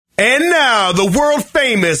And now, the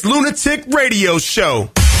world-famous Lunatic Radio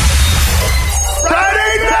Show.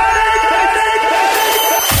 Friday night!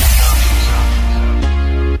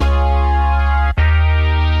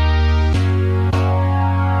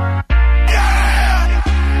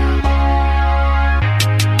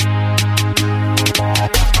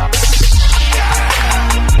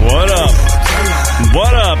 What up?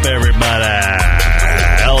 What up, everybody?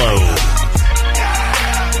 Hello.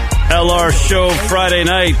 LR Show Friday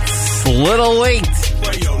nights. Little late.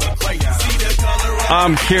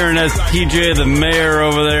 I'm Kieran S. TJ, the mayor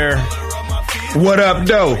over there. What up,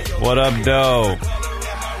 Doe? What up, Doe?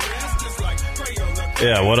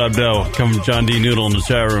 Yeah, what up, Doe? Come from John D. Noodle in the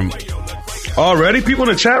chat room. Already? People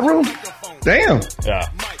in the chat room? Damn. Yeah.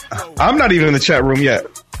 I'm not even in the chat room yet.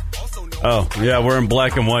 Oh, yeah, we're in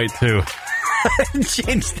black and white, too.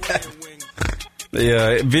 Change that.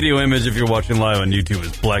 The video image, if you're watching live on YouTube,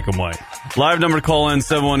 is black and white. Live number to call in,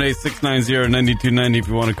 718-690-9290 if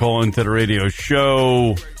you want to call into the radio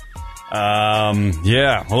show.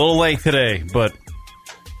 Yeah, a little late today, but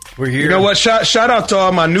we're here. You know what? Shout out to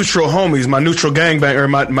all my neutral homies, my neutral gangbang, or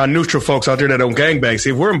my neutral folks out there that don't gangbang.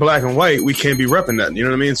 See, if we're in black and white, we can't be repping that. You know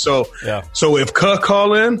what I mean? So, yeah. So if Cuh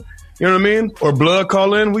call in, you know what I mean? Or Blood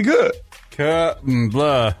call in, we good. Cuh,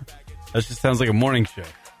 blah. That just sounds like a morning show.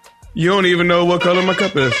 You don't even know what color my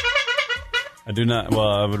cup is. I do not. Well,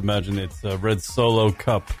 I would imagine it's a red Solo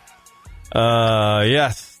cup.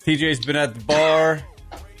 Yes, TJ's been at the bar.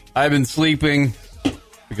 I've been sleeping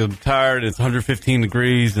because I'm tired. It's 115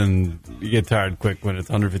 degrees, and you get tired quick when it's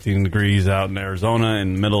 115 degrees out in Arizona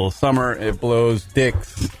in the middle of summer. It blows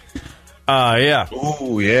dicks. Yeah.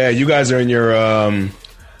 Oh, yeah. You guys are in your,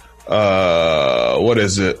 what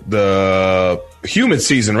is it? The humid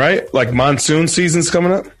season, right? Like monsoon season's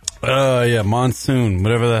coming up? Yeah, monsoon,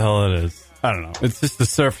 whatever the hell it is. I don't know. It's just the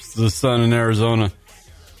surface of the sun in Arizona.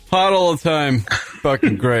 Hot all the time.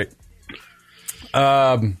 Fucking great.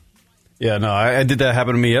 Yeah, no, I did that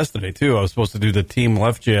happen to me yesterday, too. I was supposed to do the Team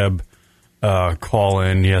Left Jab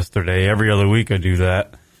call-in yesterday. Every other week I do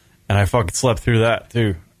that. And I fucking slept through that,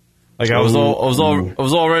 too. Like, I was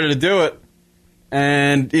all ready to do it.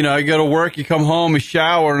 And, you know, I go to work, you come home, you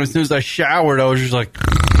shower, and as soon as I showered, I was just like...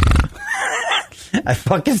 I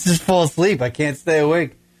fucking just fall asleep. I can't stay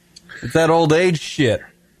awake. It's that old age shit.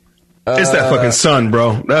 It's that fucking sun,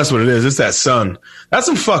 bro. That's what it is. It's that sun. That's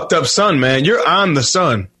some fucked up sun, man. You're on the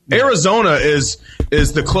sun. Yeah. Arizona is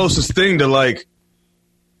the closest thing to like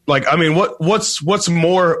I mean, what's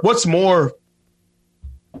more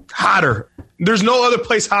hotter? There's no other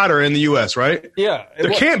place hotter in the U.S., right? Yeah,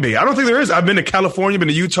 there can't be. I don't think there is. I've been to California, been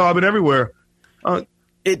to Utah, I've been everywhere.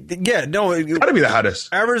 It gotta be the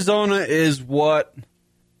hottest. Arizona is what,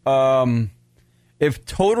 if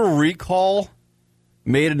Total Recall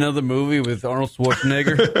made another movie with Arnold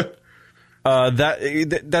Schwarzenegger,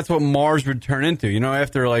 that's what Mars would turn into. You know,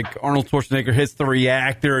 after like Arnold Schwarzenegger hits the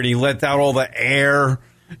reactor and he lets out all the air,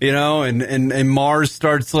 you know, and Mars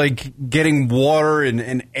starts like getting water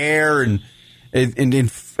and air and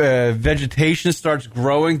vegetation starts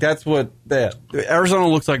growing. That's what Arizona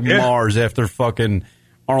looks like. Yeah. Mars after fucking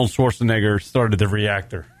Arnold Schwarzenegger started the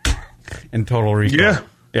reactor in Total Recall.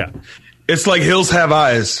 Yeah. It's like Hills Have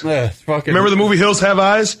Eyes. Yeah, it's fucking. Remember the movie Hills Have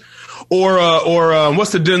Eyes? Or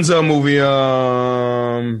what's the Denzel movie? Yeah,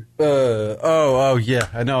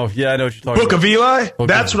 I know. Yeah, I know what you're talking Book about. of Eli?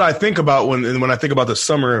 That's what I think about when I think about the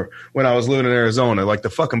summer when I was living in Arizona. Like the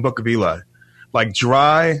fucking Book of Eli. Like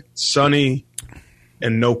dry, sunny,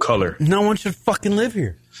 and no color. No one should fucking live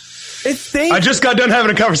here. It's dangerous. I just got done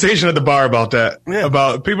having a conversation at the bar about that. Yeah.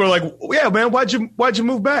 About people are like, yeah, man, why'd you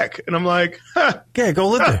move back? And I'm like, yeah, go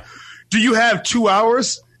live there. Do you have 2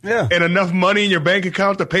 hours? Yeah. And enough money in your bank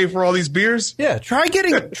account to pay for all these beers? Yeah. Try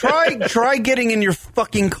getting in your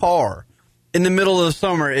fucking car in the middle of the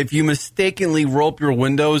summer if you mistakenly roll up your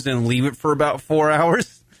windows and leave it for about 4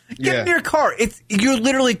 hours. Get in your car. You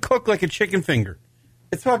literally cook like a chicken finger.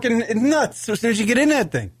 It's nuts as soon as you get in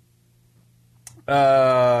that thing.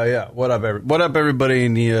 Yeah. What up, everybody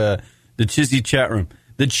in the Chizzy chat room?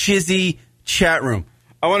 The Chizzy chat room.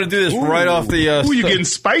 I want to do this right off the. You're getting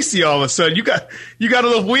spicy all of a sudden. You got a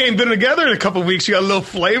little. We ain't been together in a couple of weeks. You got a little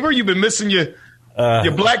flavor. You've been missing your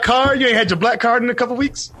black card. You ain't had your black card in a couple of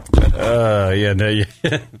weeks. Yeah, no, yeah.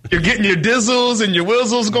 You're getting your dizzles and your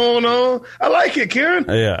whizzles going on. I like it, Kieran.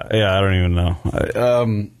 Yeah. I don't even know.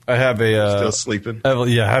 I have a still sleeping. I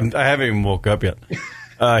haven't even woke up yet.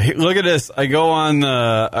 Look at this. I go on the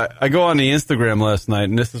Instagram last night,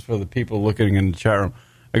 and this is for the people looking in the chat room.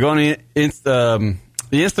 I go on the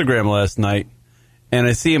Instagram last night, and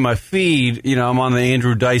I see in my feed, you know, I'm on the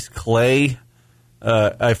Andrew Dice Clay.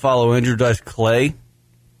 I follow Andrew Dice Clay,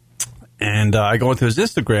 And I go into his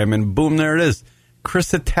Instagram, and boom, there it is.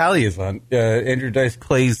 Chris Italia is on Andrew Dice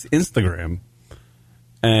Clay's Instagram.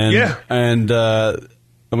 And let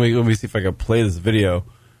me see if I can play this video.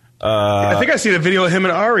 I think I seen a video of him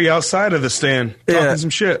and Ari outside of the stand talking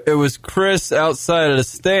some shit. It was Chris outside of the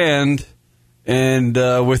stand and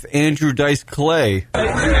with Andrew Dice Clay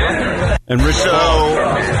and Rich. So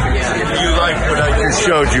you like what I just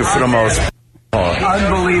showed you for the most part?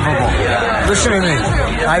 Unbelievable. Listen to me.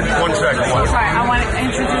 One second. Sorry, I want to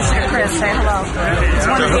introduce you to Chris. Say hello. He's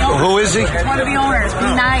one of the owners. Who is he? He's one of the owners.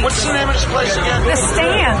 Be nice. What's the name of this place again? The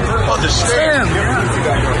Stand. Oh, the Stand.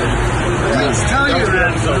 Please tell you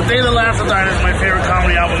that The Day the Laughter Died is my favorite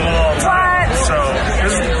comedy album of all time. What? So,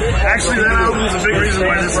 actually, that album is a big reason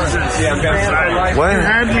why this exists. What? You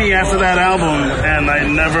had me after that album, and I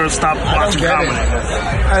never stopped watching comedy.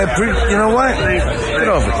 You know what? Get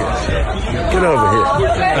over here. Get over here.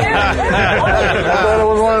 I thought it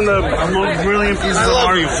was one of the most brilliant pieces of I love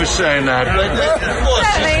art. you for saying that.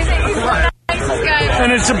 Amazing. He's one of the nicest guys.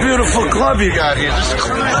 And it's a beautiful club you got here. Just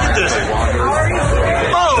look at this.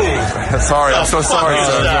 Oh! Sorry, I'm so sorry,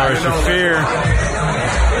 sir. Sorry, Shafir.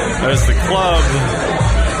 There's the club.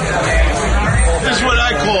 This is what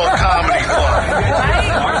I call a comedy club.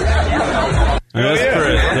 That's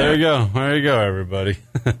Chris. There you go. There you go, everybody.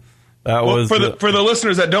 That was for the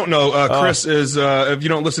listeners that don't know, Chris is if you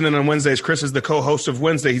don't listen in on Wednesdays, Chris is the co-host of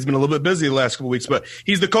Wednesday. He's been a little bit busy the last couple of weeks, but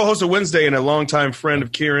he's the co-host of Wednesday and a longtime friend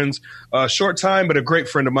of Kieran's. Short time, but a great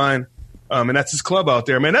friend of mine. And that's his club out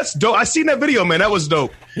there, man. That's dope. I seen that video, man. That was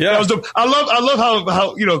dope. Yeah, that was dope. I love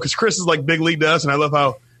how because Chris is like big league to us, and I love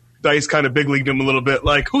how Dice kind of big leagued him a little bit.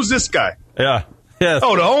 Like, who's this guy? Yeah.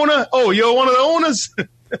 Oh, the owner. Oh, you're one of the owners.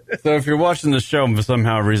 So if you're watching the show and for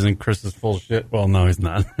somehow reason Chris is full of shit, well, no, he's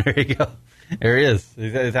not. There you go. There he is.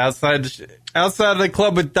 He's outside of the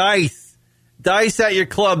club with Dice. Dice at your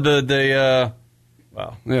club. The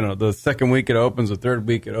second week it opens, the third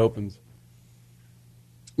week it opens.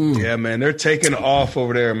 Yeah, man, they're taking off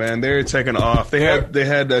over there, man. They're taking off. They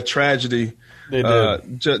had a tragedy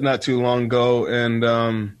just not too long ago,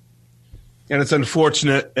 and it's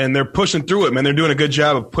unfortunate. And they're pushing through it, man. They're doing a good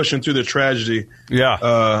job of pushing through the tragedy.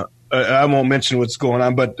 Yeah. I won't mention what's going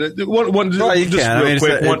on, but real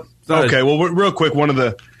quick. Real quick. One of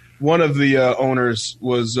the owners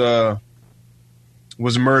was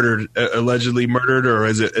murdered, allegedly murdered, or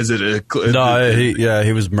is it? He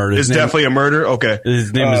was murdered. It's definitely a murder. Okay,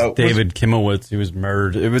 his name is David Kimowitz. He was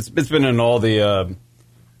murdered. It's been in all the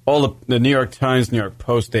New York Times, New York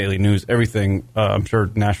Post, Daily News, everything. I'm sure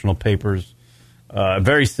national papers.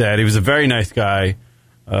 Very sad. He was a very nice guy.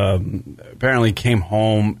 Apparently came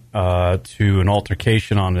home to an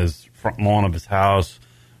altercation on his front lawn of his house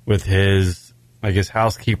with his, I guess,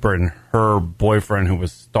 housekeeper and her boyfriend who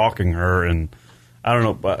was stalking her, and I don't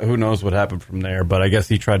know, but who knows what happened from there. But I guess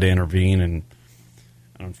he tried to intervene and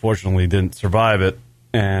unfortunately didn't survive it.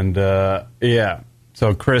 And so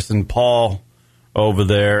Chris and Paul over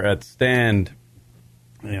there at Stand,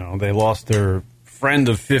 they lost their friend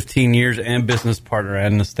of 15 years and business partner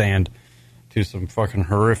in the Stand to some fucking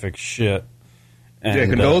horrific shit.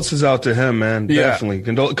 And, condolences out to him, man. Definitely.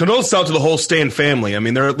 Condolences out to the whole Stand family. I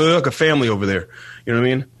mean, they're like a family over there. You know what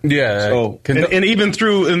I mean? Yeah. So, and even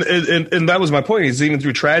through, and that was my point, is even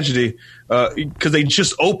through tragedy, because they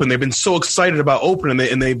just opened. They've been so excited about opening,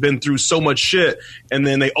 and they've been through so much shit. And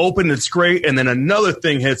then they open, it's great, and then another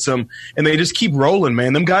thing hits them, and they just keep rolling,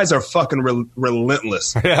 man. Them guys are fucking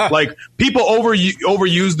relentless. Yeah. Like, people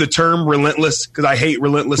overuse the term relentless, because I hate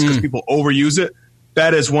relentless because people overuse it.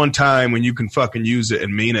 That is one time when you can fucking use it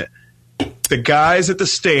and mean it. The guys at the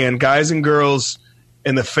Stand, guys and girls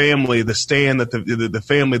in the family, the Stand, that the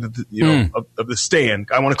family that of the Stand.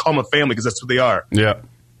 I want to call them a family because that's what they are. Yeah,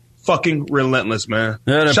 fucking relentless, man.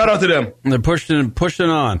 Yeah, shout out to them. They're pushing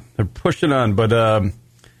on. They're pushing on. But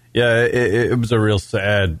it was a real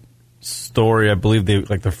sad story. I believe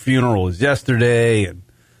the funeral was yesterday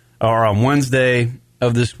or on Wednesday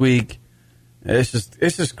of this week. It's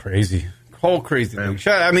just crazy. Whole crazy thing.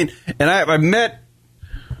 I mean, and I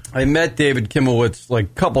met David Kimowitz like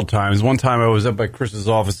a couple times. One time I was up at Chris's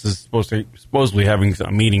office, supposedly having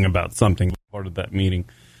a meeting about something, part of that meeting.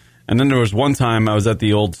 And then there was one time I was at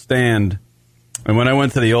the old Stand, and when I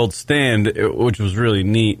went to the old Stand, which was really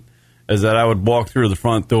neat, is that I would walk through the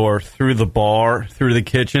front door, through the bar, through the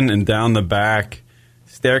kitchen, and down the back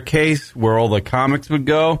staircase where all the comics would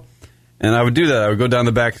go. And I would do that. I would go down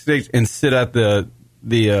the backstage and sit at the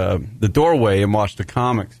doorway and watch the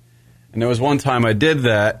comics. And there was one time I did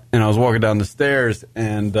that, and I was walking down the stairs,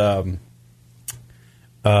 and a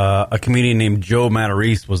comedian named Joe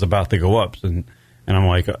Matarese was about to go up, and And I'm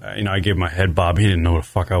like, I gave my head bob. He didn't know what the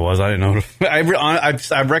fuck I was. I didn't know.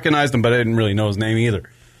 I recognized him, but I didn't really know his name either.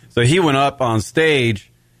 So he went up on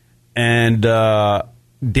stage, and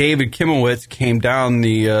David Kimowitz came down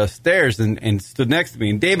the stairs and stood next to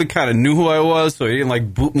me. And David kind of knew who I was, so he didn't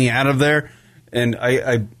like boot me out of there. And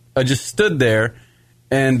I just stood there,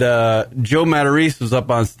 and Joe Matarese was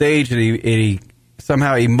up on stage, and he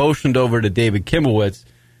somehow he motioned over to David Kimowitz,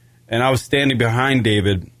 and I was standing behind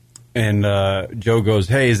David. And Joe goes,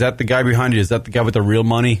 "Hey, is that the guy behind you? Is that the guy with the real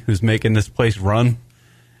money who's making this place run?"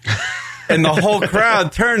 And the whole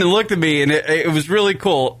crowd turned and looked at me, and it was really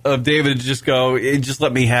cool of David to just go, just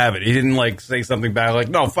let me have it. He didn't like say something back like,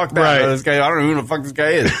 "No, fuck that, Right. this guy. I don't know who the fuck this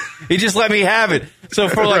guy is." He just let me have it. So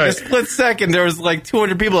for like a split second, there was like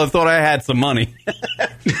 200 people that thought I had some money,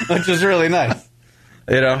 which was really nice.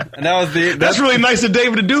 And that was That's really nice of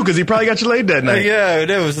David to do because he probably got you laid that night. Yeah,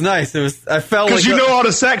 it was nice. I felt like Because all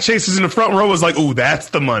the sack chasers in the front row was like, "Ooh, that's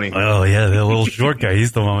the money." Oh yeah, the little short guy.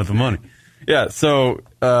 He's the one with the money. Yeah. So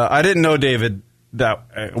I didn't know David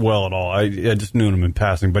that well at all. I just knew him in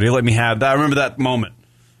passing, but he let me have that. I remember that moment.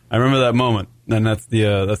 And that's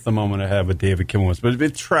the moment I had with David Kimowitz. But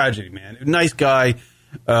it's tragedy, man. Nice guy.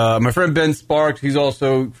 My friend Ben Sparks. He's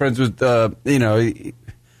also friends with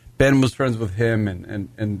Ben was friends with him, and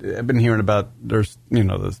I've been hearing about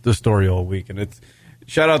the story all week. And it's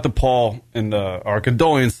shout out to Paul and our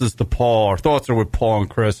condolences to Paul. Our thoughts are with Paul and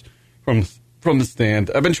Chris from the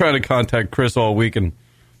stand. I've been trying to contact Chris all week, and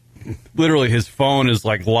literally his phone is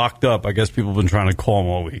like locked up. I guess people have been trying to call him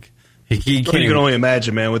all week. He can't. You can only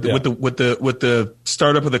imagine, man, with the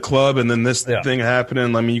startup of the club and then this thing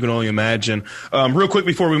happening. I mean, you can only imagine. Real quick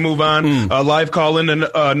before we move on, live call in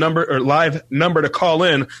live number to call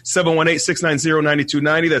in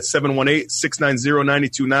 718-690-9290. That's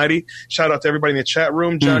 718-690-9290. Shout out to everybody in the chat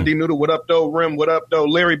room. John D. Noodle, what up, though? Rim, what up, though?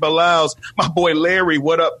 Larry Balaus, my boy Larry,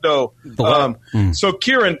 what up, though? So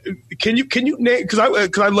Kieran, can you name, because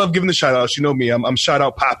I love giving the shout outs. You know me, I'm shout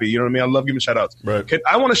out Poppy. You know what I mean? I love giving shout outs. Right.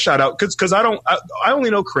 I want to shout out because I only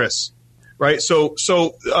know Chris, right? So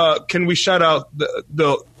can we shout out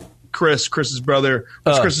the Chris's brother?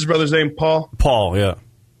 What's Chris's brother's name? Paul, yeah.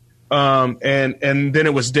 And then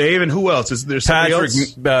it was Dave, and who else? Is there somebody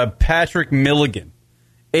else? Patrick Milligan,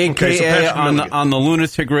 a.k.a. on the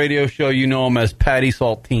Lunatic Radio Show, you know him as Patty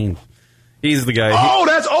Saltine. He's the guy.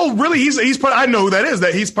 Really? He's part. I know who that is.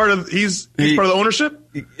 That he's part of. He's part of the ownership.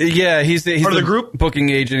 Yeah, he's part of the group, booking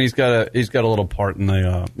agent. He's got a little part in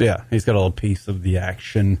the. He's got a little piece of the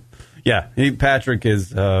action. Yeah, Patrick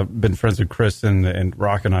has been friends with Chris and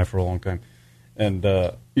Rock and I for a long time, and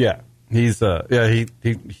he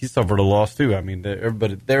suffered a loss too. I mean,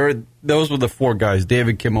 everybody those were the four guys: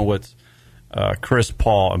 David Kimowitz, Chris,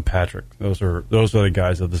 Paul, and Patrick. Those are the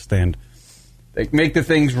guys of the stand. They make the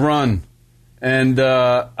things run. And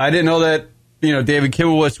I didn't know that, David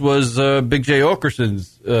Kimowitz was Big J.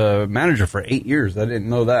 Okerson's manager for 8 years. I didn't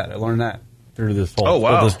know that. I learned that through this whole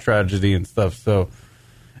this tragedy and stuff. So,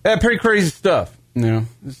 pretty crazy stuff. You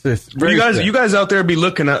guys out there be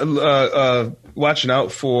looking at, watching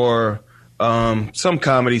out for some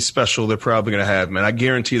comedy special they're probably going to have, man. I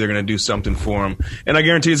guarantee they're going to do something for them. And I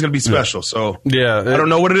guarantee it's going to be special. Yeah. So, I don't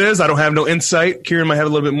know what it is. I don't have no insight. Kieran might have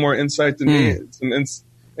a little bit more insight than me. It's an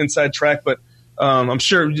inside track, but I'm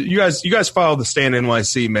sure you guys follow the Stand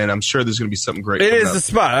NYC, man. I'm sure there's going to be something great. It is the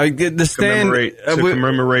spot. The Stand to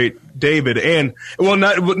commemorate David, and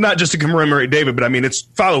not just to commemorate David, but I mean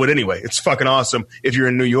follow it anyway. It's fucking awesome. If you're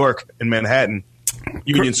in New York in Manhattan,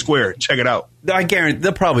 Union Square, check it out. I guarantee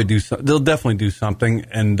they'll probably do. They'll definitely do something,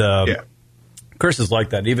 and Chris is like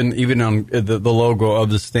that. Even on the logo of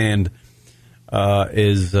the Stand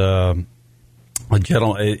is a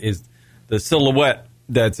gentleman. Is the silhouette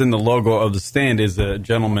that's in the logo of the Stand is a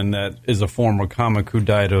gentleman that is a former comic who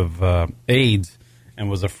died of AIDS and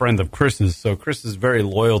was a friend of Chris's. So Chris is very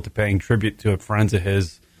loyal to paying tribute to friends of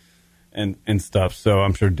his and stuff. So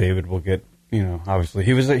I'm sure David will get, obviously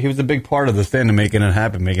he was a big part of the Stand and making it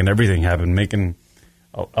happen, making everything happen, making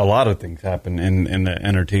a lot of things happen in the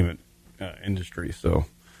entertainment industry. So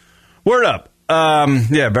word up.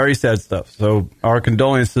 Very sad stuff. So our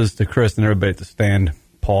condolences to Chris and everybody at the Stand,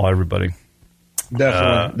 Paul, everybody.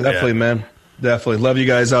 Definitely, man. Definitely love you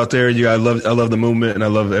guys out there. I love the movement, and I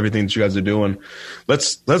love everything that you guys are doing.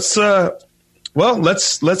 Let's get a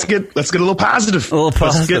little positive.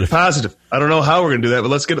 Let's get positive. I don't know how we're gonna do that, but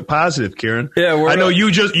let's get it positive, Kieran. Yeah, I know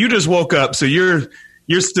you just woke up, so you're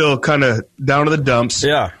still kind of down to the dumps.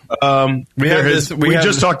 Yeah. We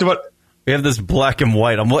just talked about. We have this black and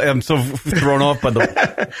white. I'm so thrown off by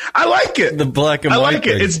the. I like it. The black and white. I like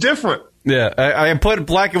it. It's different. Yeah, I put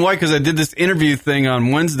black and white because I did this interview thing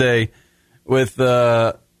on Wednesday with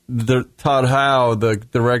the Todd Howe, the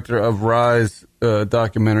director of Rise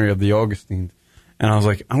documentary of the Augustines. And I was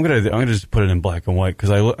like, I'm gonna just put it in black and white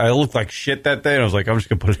because I looked like shit that day. And I was like, I'm just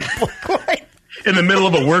gonna put it in black and white. In the middle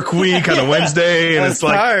of a work week on a Wednesday, and it's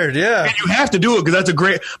like tired, yeah. And you have to do it because that's a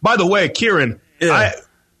great. By the way, Kieran, I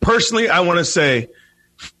want to say,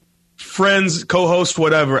 friends, co-host,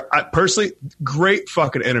 whatever. Great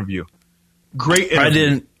fucking interview. Great interview. I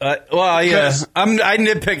didn't. Well, yeah, I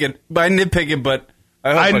nitpick it, but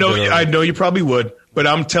I know you probably would. But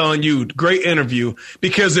I'm telling you, great interview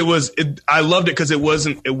because I loved it because it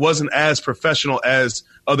wasn't as professional as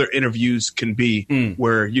other interviews can be,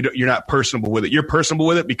 where you're not personable with it. You're personable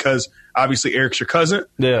with it because obviously Eric's your cousin.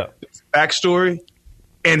 Yeah. Backstory,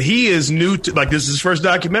 and he is new to this is his first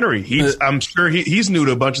documentary. I'm sure he's new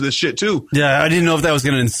to a bunch of this shit too. Yeah, I didn't know if that was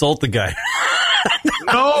going to insult the guy.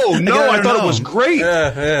 No, I thought it was great.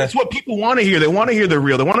 Yeah. That's what people want to hear. They want to hear the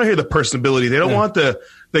real. They want to hear the personability. They don't want the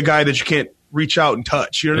guy that you can't reach out and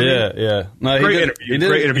touch. You know what I mean? Yeah. No, great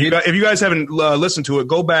interview. If you guys haven't listened to it,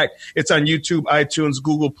 go back. It's on YouTube, iTunes,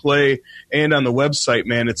 Google Play, and on the website.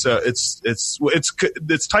 Man, it's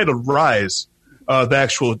titled Rise.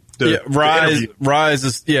 Rise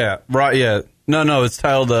is right. Yeah, no, it's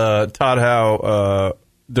titled Todd Howe,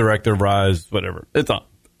 director Rise, whatever. It's on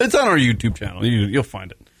our YouTube channel. You'll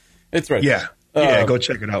find it. It's right. Yeah, go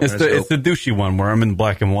check it out. It's the douchey one where I'm in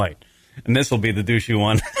black and white, and this will be the douchey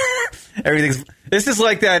one. This is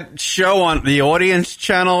like that show on the Audience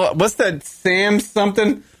channel. What's that? Sam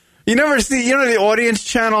something? You never see? You know the Audience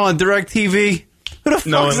channel on DirecTV? Who the fuck?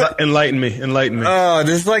 No, is that? Enlighten me. Oh,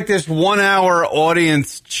 there's like this 1 hour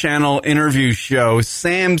Audience channel interview show.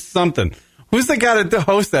 Sam something. Who's the guy that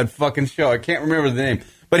hosts that fucking show? I can't remember the name.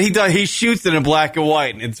 But he shoots it in black and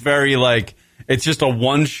white, and it's very it's just a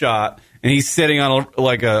one shot. And he's sitting on a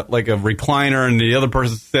recliner, and the other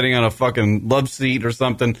person's sitting on a fucking love seat or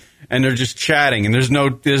something, and they're just chatting, and there's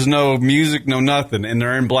no music, no nothing, and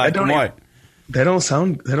they're in black and white. They don't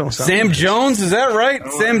sound. Sam like Jones, is that right?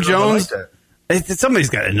 Sam Jones. Like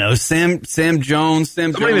somebody's got to know. Sam Jones.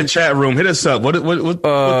 Somebody in the chat room, hit us up.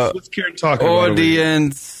 What's Kieran talking about?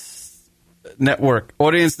 Audience Network.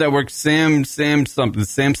 Sam something.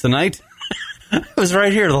 Samsonite. It was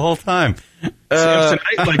right here the whole time.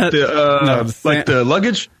 Samsonite, like the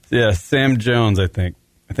luggage? Yeah, Sam Jones, I think.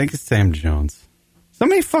 I think it's Sam Jones.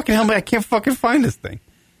 Somebody fucking help me. I can't fucking find this thing.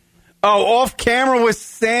 Oh, Off Camera with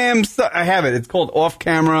Sam. I have it. It's called Off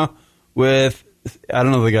Camera with, I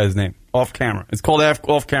don't know the guy's name. Off Camera. It's called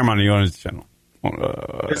Off Camera on the Audience channel.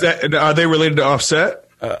 Are they related to Offset?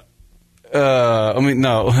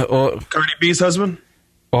 No. Cardi B's husband?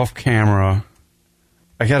 Off Camera.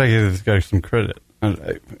 I gotta give this guy some credit.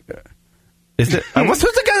 Is it? Who's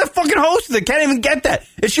the guy that fucking hosted it? Can't even get that.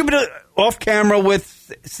 It should be Off Camera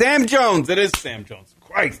with Sam Jones. It is Sam Jones.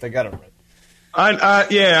 Christ, I got it right.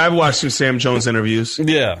 I've watched some Sam Jones interviews.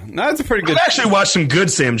 Yeah, no, that's a pretty good. I've actually watched some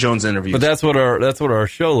good Sam Jones interviews. But that's what our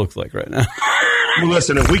show looks like right now. Well,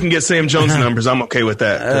 listen, if we can get Sam Jones numbers, I'm okay with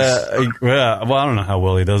that. Well, I don't know how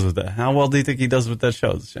well he does with that. How well do you think he does with that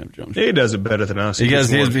show, the Sam Jones show? He does it better than us. He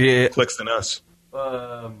gets more clicks than us.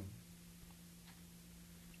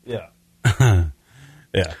 Yeah.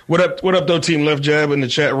 Yeah. What up, though, Team Left Jab in the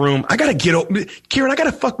chat room? I gotta get over, Kieran. I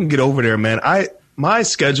gotta fucking get over there, man. My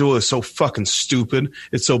schedule is so fucking stupid.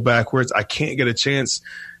 It's so backwards. I can't get a chance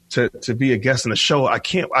to be a guest on the show. I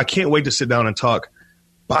can't wait to sit down and talk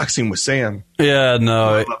boxing with Sam. Yeah,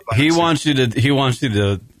 no, he wants you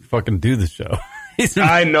to fucking do the show.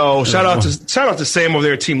 I know. Shout out to Sam over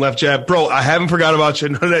there at Team Left Jab, bro. I haven't forgot about you.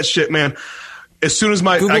 None of that shit, man. As soon as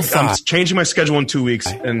I'm changing my schedule in 2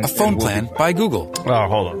 weeks. A phone plan by Google. Oh,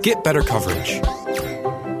 hold on. Get better coverage.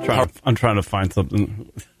 I'm trying to find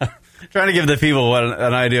something. Trying to give the people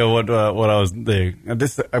an idea of what I was doing.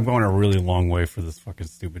 I'm going a really long way for this fucking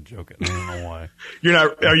stupid joke. I don't know why. You're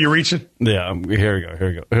not? Are you reaching? Yeah. Here we go.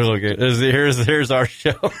 Here's our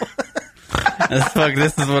show.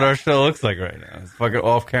 This is what our show looks like right now. It's fucking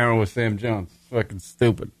Off Camera with Sam Jones. It's fucking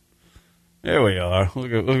stupid. There we are.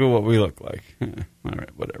 Look at what we look like. All right,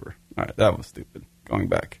 whatever. All right, that was stupid. Going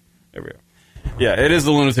back. There we go. Yeah, it is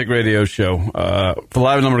the Lunatic Radio Show. For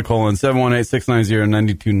live number to call in,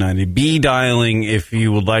 718-690-9290. Be dialing if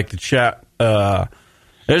you would like to chat.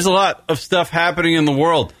 There's a lot of stuff happening in the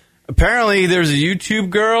world. Apparently, there's a YouTube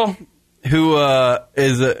girl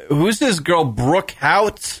who's this girl, Brooke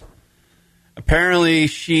Hout? Apparently,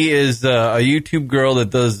 she is a YouTube girl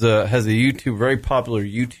that has a very popular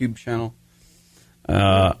YouTube channel.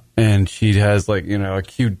 And she has a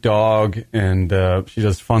cute dog, and she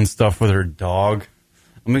does fun stuff with her dog.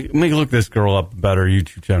 Let me look this girl up about her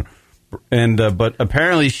YouTube channel. And but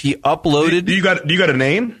apparently she uploaded. Do you got a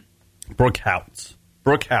name? Brooke Houts.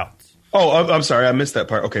 Brooke Houts. Oh, I'm sorry, I missed that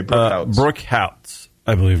part. Okay, Brooke Houts. Brooke Houts,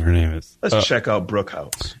 I believe her name is. Let's check out Brooke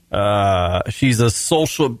Houts. She's a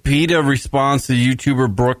social PETA response to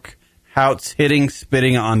YouTuber Brooke Houts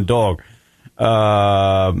spitting on dog.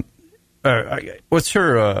 What's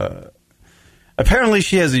her? Apparently,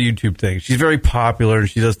 she has a YouTube thing. She's very popular, and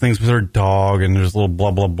she does things with her dog, and there's a little blah,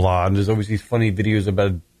 blah, blah. And there's always these funny videos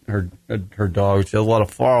about her dog. She has a lot of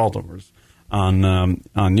followers on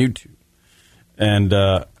YouTube. And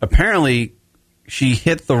apparently, she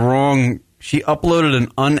uploaded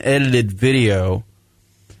an unedited video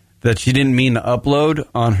that she didn't mean to upload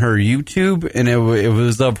on her YouTube, and it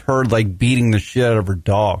was of her, like, beating the shit out of her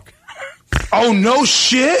dog. Oh, no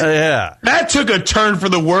shit? Yeah. That took a turn for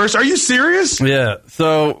the worse. Are you serious? Yeah.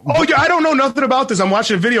 So. Oh, yeah, I don't know nothing about this. I'm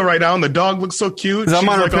watching a video right now, and the dog looks so cute. I'm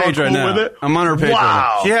on her page right now. With it. I'm on her page right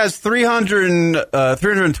now. She has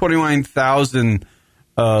 329,000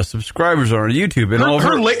 subscribers on her YouTube. And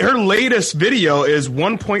her latest video is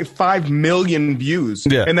 1.5 million views.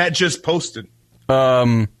 Yeah. And that just posted.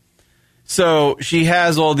 So she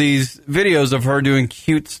has all these videos of her doing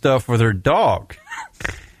cute stuff with her dog.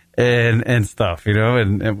 And stuff, you know,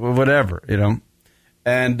 and whatever, you know.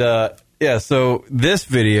 And, yeah, so this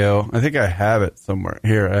video, I think I have it somewhere.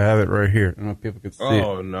 Here, I have it right here. I don't know if people can see it.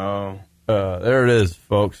 Oh, no. There it is,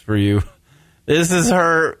 folks, for you. This is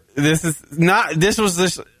her. This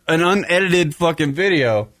was an unedited fucking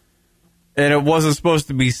video. And it wasn't supposed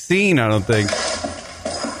to be seen, I don't think.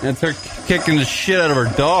 And it's her kicking the shit out of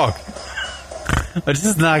her dog. This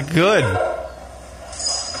is not good.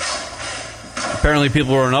 Apparently,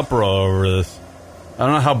 people were in uproar over this. I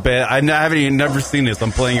don't know how bad. I haven't even never seen this.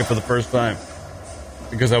 I'm playing it for the first time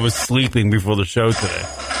because I was sleeping before the show today.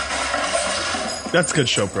 That's a good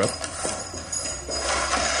show, bro.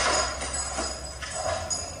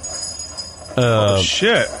 Oh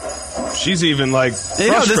shit! She's even like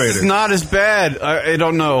frustrated. This is not as bad. I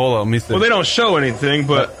don't know. Hold on, let me see. Well, they don't show anything,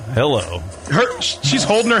 but hello. She's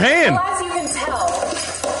holding her hand. Well, as you can tell.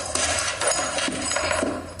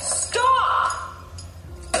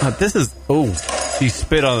 This is she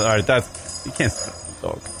spit on. All right, that's you can't spit on the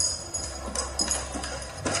dog.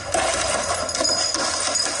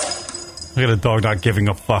 Look at a dog not giving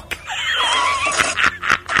a fuck.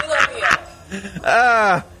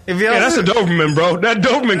 That's a Doberman, bro. That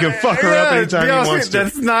Doberman can fuck her up anytime he wants to.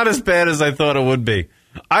 That's not as bad as I thought it would be.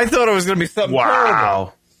 I thought it was going to be something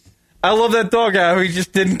terrible. I love that dog how he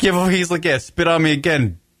just didn't give a. He's like, yeah, spit on me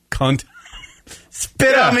again, cunt.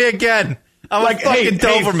 Spit on me again. I'm like, fucking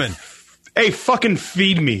Doberman. Hey, fucking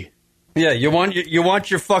feed me. Yeah, you want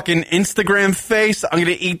your fucking Instagram face? I'm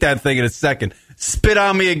gonna eat that thing in a second. Spit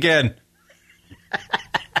on me again.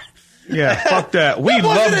 Yeah, fuck that. We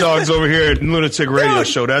love dogs over here at Lunatic Radio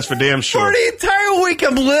Show. That's for damn sure. For the entire week,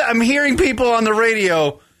 I'm hearing people on the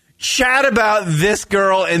radio chat about this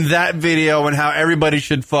girl in that video and how everybody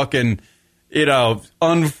should fucking,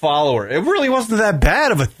 unfollow her. It really wasn't that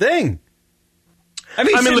bad of a thing. I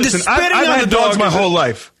mean listen, I've had dogs my whole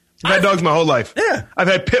life. I've had dogs my whole life. Yeah. I've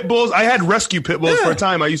had pit bulls. I had rescue pit bulls for a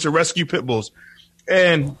time. I used to rescue pit bulls.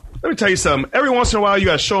 And let me tell you something. Every once in a while, you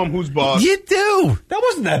got to show them who's boss. You do. That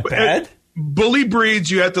wasn't that bad. Bully breeds,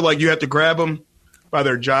 you have to grab them by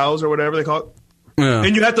their jowls or whatever they call it. Yeah.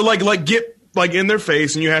 And you have to get in their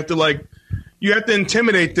face, and you have to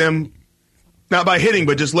intimidate them, not by hitting,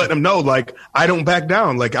 but just letting them know, I don't back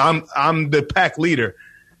down. I'm the pack leader.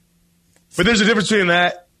 But there's a difference between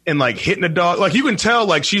that and hitting a dog. You can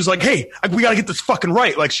tell, she's like, hey, we got to get this fucking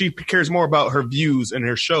right. She cares more about her views and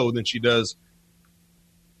her show than she does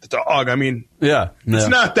the dog. I mean, it's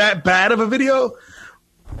not that bad of a video,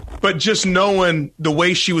 but just knowing the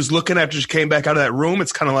way she was looking after she came back out of that room,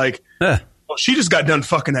 it's kind of well, she just got done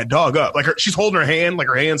fucking that dog up. She's holding her hand,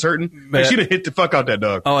 her hand's hurting. She done hit the fuck out that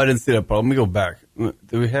dog. Oh, I didn't see that part. Let me go back.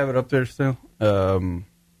 Do we have it up there still?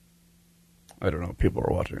 I don't know. People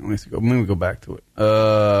are watching. Let me go back to it.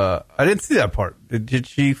 I didn't see that part. Did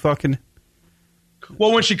she fucking?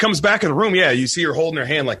 Well, when she comes back in the room, you see her holding her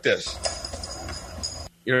hand like this.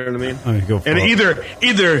 You know what I mean? Let me go. And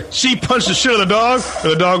either she punched the shit out of the dog, or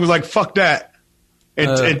the dog was like, "Fuck that,"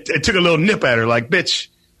 and it took a little nip at her, like, "Bitch,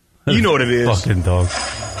 you know what it is." Fucking dog.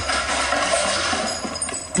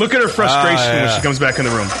 Look at her frustration when she comes back in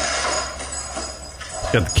the room.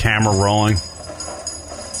 Got the camera rolling.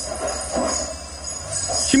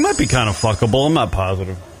 She might be kind of fuckable. I'm not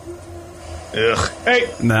positive. Ugh. Hey.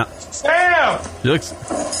 Nah. Sam! She looks...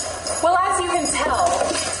 Well, as you can tell.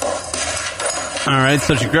 All right,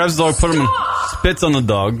 so she grabs the dog, spits on the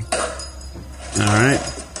dog. All right.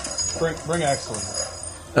 Bring Axel in.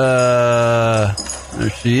 There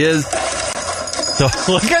she is. So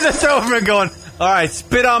look at the Doberman going, all right,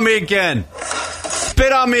 spit on me again.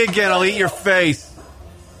 Spit on me again. I'll eat your face.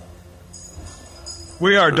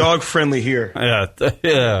 We are dog friendly here. Yeah.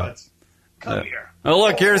 Come here. Oh,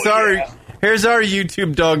 look, here's our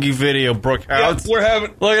YouTube doggy video, Brookhouse. Yeah, we're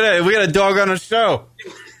having. Look at that. We got a dog on the show.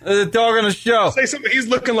 There's a dog on the show. Say something. He's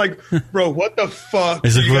looking like, bro, what the fuck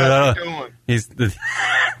He's are you like, guys doing?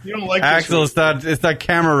 You don't like Axel, this, it's not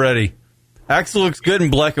camera ready. Axel looks good in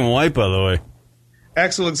black and white, by the way.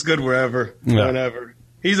 Axel looks good wherever, whenever.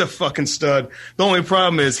 He's a fucking stud. The only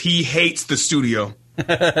problem is he hates the studio.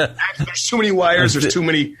 There's too many wires. There's too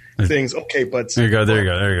many things. Okay, but There you go.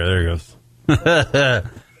 There he goes.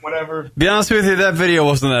 Whatever. Be honest with you, that video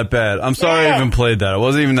wasn't that bad. I'm sorry I even played that. It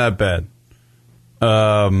wasn't even that bad.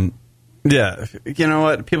 Yeah, you know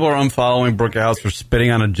what? People are unfollowing Brookhouse for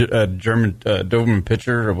spitting on a German Doberman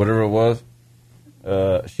pitcher or whatever it was.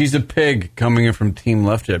 She's a pig coming in from Team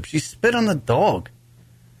Left Jab. She spit on the dog.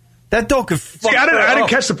 That dog could fuck. See, I didn't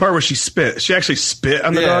catch the part where she spit. She actually spit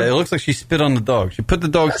on the dog. Yeah, it looks like she spit on the dog. She put the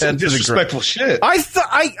dog's head to the ground. Disrespectful shit.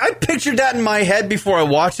 I pictured that in my head before I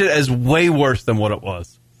watched it as way worse than what it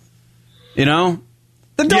was. You know?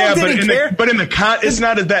 The dog didn't care. But in the it's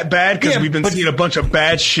not that bad because we've been seeing a bunch of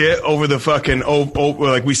bad shit over the fucking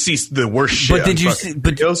like we see the worst shit. But did you see?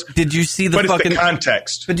 Did you see the but fucking it's the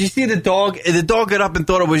context? But did you see the dog? The dog got up and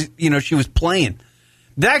thought it was she was playing.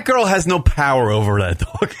 That girl has no power over that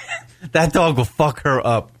dog. That dog will fuck her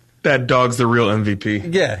up. That dog's the real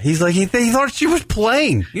MVP. Yeah, he's like he thought she was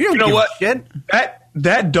playing. You know what? Shit.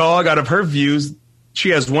 That dog, out of her views, she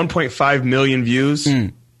has 1.5 million views.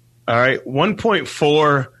 All right,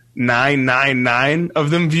 1.4999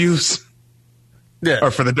 of them views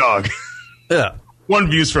are for the dog. Yeah,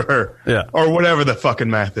 1 views for her. Yeah, or whatever the fucking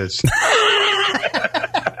math is.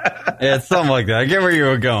 Yeah, it's something like that. I get where you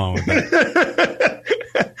were going with that.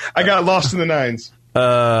 I got lost in the nines.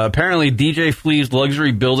 Apparently, DJ flees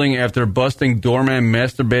luxury building after busting doorman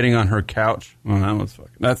masturbating on her couch. Well,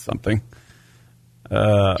 that's something.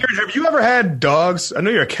 Jared, have you ever had dogs? I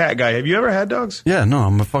know you're a cat guy. Have you ever had dogs? Yeah, no,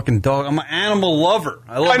 I'm a fucking dog. I'm an animal lover.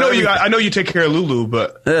 I know you take care of Lulu,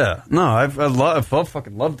 but yeah, no, I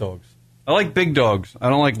fucking love dogs. I like big dogs. I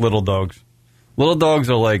don't like little dogs. Little dogs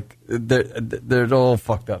are like they're all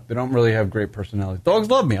fucked up. They don't really have great personalities. Dogs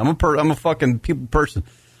love me. I'm a fucking people person.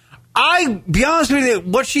 I be honest with you,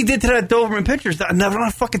 what she did to that Doberman pitcher is not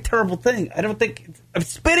a fucking terrible thing. I don't think I'm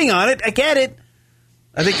spitting on it. I get it.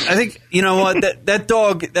 I think you know what that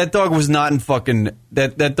dog was not in fucking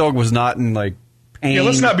that dog was not in like pain. Yeah,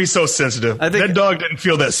 let's not be so sensitive. I think that dog didn't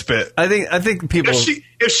feel that spit. I think people.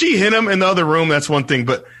 If she hit him in the other room, that's one thing.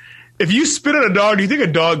 But if you spit on a dog, do you think a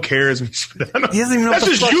dog cares when you spit on him? He doesn't even know. That's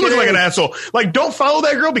just you look like an asshole. Like, don't follow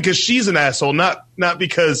that girl because she's an asshole, not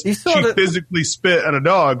because she physically spit on a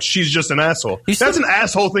dog. She's just an asshole. That's an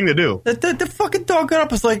asshole thing to do. The fucking dog got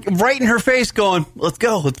up, was like right in her face, going, "Let's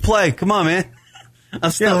go, let's play. Come on, man."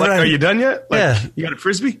 Are you done yet? You got a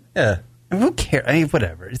frisbee? Yeah. Who cares? I mean,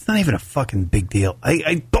 whatever. It's not even a fucking big deal.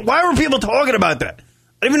 But why were people talking about that?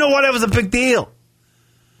 I didn't even know why that was a big deal.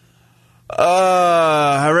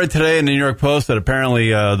 I read today in the New York Post that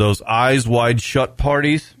apparently those Eyes Wide Shut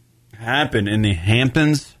parties happen in the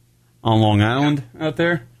Hamptons on Long Island out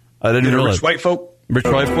there. I didn't realize. Rich white folk? Rich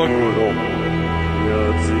white folk?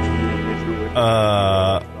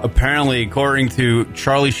 Apparently, according to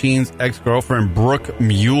Charlie Sheen's ex-girlfriend, Brooke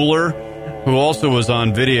Mueller, who also was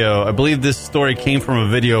on video. I believe this story came from a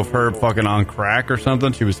video of her fucking on crack or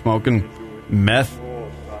something. She was smoking meth.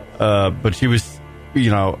 But she was,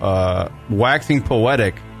 waxing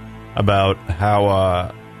poetic about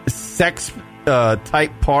how sex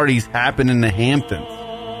type parties happen in the Hamptons.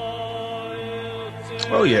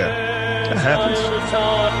 Oh, yeah. That happens.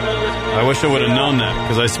 I wish I would have known that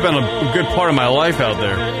because I spent a good part of my life out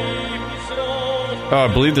there. Oh,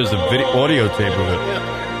 I believe there's a audio tape of it.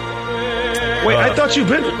 Wait, I thought you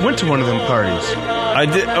went to one of them parties. I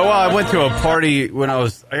did. Oh, well, I went to a party when I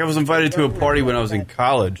was invited to a party when I was in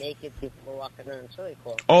college.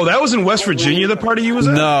 Oh, that was in West Virginia, the party you was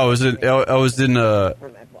at? No, I was in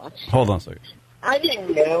hold on a second. I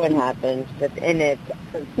didn't know it happened, and it's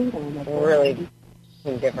really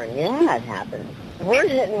different. Yeah, it happened. We're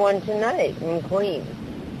hitting one tonight in Queens.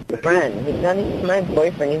 A friend. He's not even my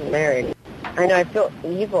boyfriend. He's married. I know I feel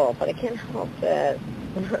evil, but I can't help it.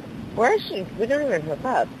 Where is she? We don't even hook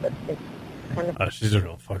up, but it's kind of... she's a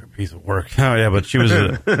real fucking piece of work. Oh, yeah, but she was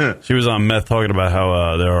she was on meth talking about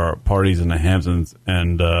how there are parties in the Hamptons,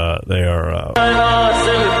 and they are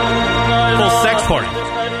full sex parties.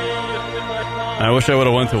 And I wish I would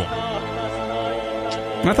have went to one.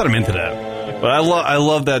 I thought I'm into that. But I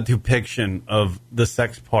love that depiction of the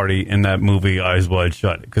sex party in that movie Eyes Wide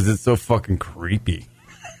Shut because it's so fucking creepy.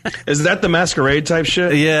 Is that the masquerade type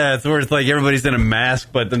shit? Yeah, it's where it's like everybody's in a mask,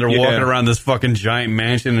 but then they're walking around this fucking giant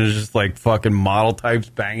mansion and there's just like fucking model types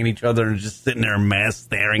banging each other and just sitting there in masks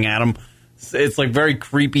staring at them. It's like very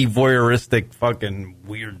creepy, voyeuristic fucking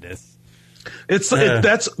weirdness. It's like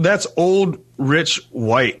that's old rich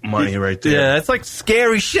white money right there. Yeah, that's like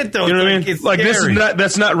scary shit though. You know what I mean? It's like scary. this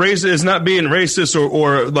is not not racist. It's not being racist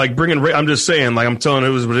or like bringing. I'm just saying. Like I'm telling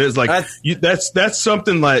you what it is. Like that's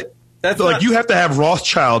something like that's like not, you have to have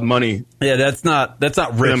Rothschild money. Yeah, that's not rich.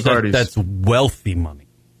 That's wealthy money.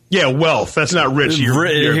 Yeah, wealth. That's not rich.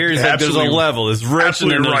 Here's like there's a level. It's rich and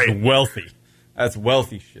then there's wealthy. That's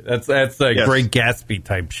wealthy shit. That's like Great Gatsby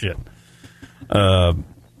type shit.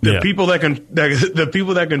 The people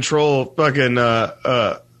that control fucking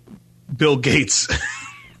Bill Gates.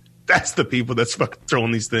 That's the people that's fucking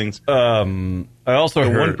throwing these things. I also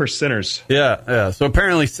heard one percenters. Yeah. So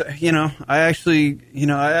apparently,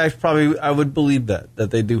 I would believe that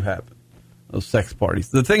they do happen. Those sex parties.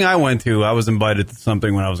 The thing I went to, I was invited to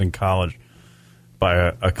something when I was in college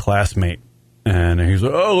by a classmate, and he's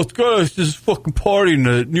like, "Oh, let's go to this fucking party in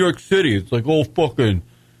New York City. It's like all fucking."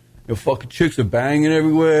 The fucking chicks are banging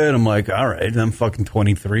everywhere, and I'm like, all right, I'm fucking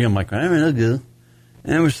 23. I'm like, all right, I'll go.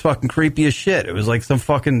 And it was fucking creepy as shit. It was like some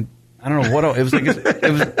fucking, I don't know what it was like.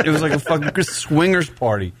 It was like a fucking swingers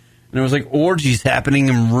party, and there was like orgies happening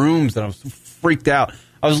in rooms, and I was freaked out.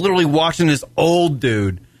 I was literally watching this old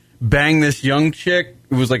dude bang this young chick.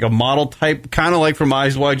 It was like a model type, kind of like from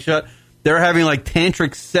Eyes Wide Shut. They were having like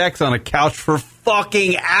tantric sex on a couch for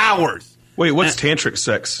fucking hours. Wait, what's tantric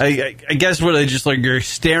sex? I guess where they just like you're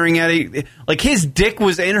staring at it, like his dick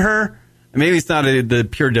was in her. Maybe it's not the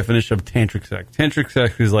pure definition of tantric sex. Tantric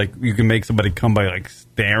sex is like you can make somebody come by like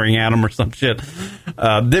staring at him or some shit.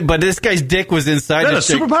 But this guy's dick was inside. Is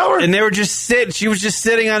that a superpower? And they were just she was just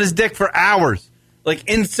sitting on his dick for hours, like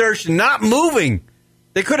insertion, not moving.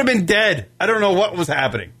 They could have been dead. I don't know what was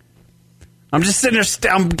happening. I'm just sitting there,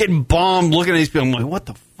 I'm getting bombed, looking at these people. I'm like, what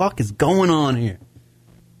the fuck is going on here?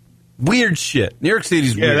 Weird shit. New York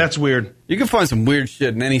City's weird. Yeah, that's weird. You can find some weird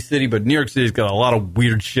shit in any city, but New York City's got a lot of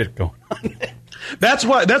weird shit going on. That's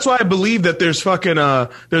why I believe that there's fucking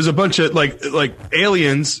there's a bunch of like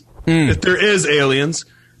aliens. If there is aliens,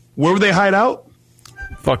 where would they hide out?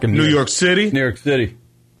 Fucking New York City. New York City.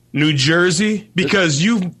 New Jersey, because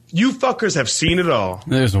you fuckers have seen it all.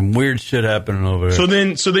 There's some weird shit happening over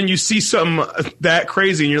there. So then you see something that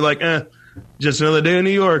crazy and you're like, just another day in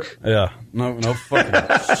New York. Yeah. No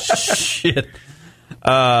fucking shit.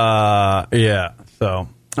 Yeah. So,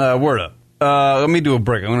 word up. Let me do a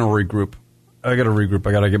break. I'm going to regroup. I got to regroup.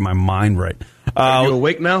 I got to get my mind right. Are you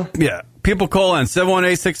awake now? Yeah. People call in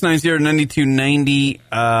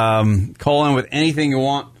 718-690-9290. Call in with anything you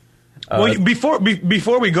want. Well, before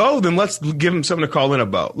we go, then let's give him something to call in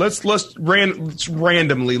about. Let's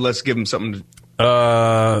randomly give him something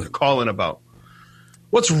to call in about.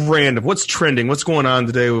 What's random? What's trending? What's going on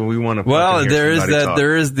today when we want to? Well, there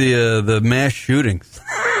is the mass shootings.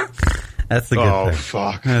 That's the good thing. Oh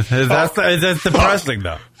fuck! That's depressing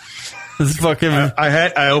though. This fucking.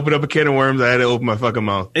 I opened up a can of worms. I had to open my fucking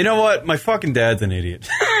mouth. You know what? My fucking dad's an idiot.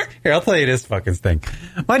 Here, I'll tell you this fucking thing.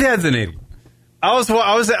 My dad's an idiot. I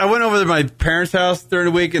went over to my parents' house during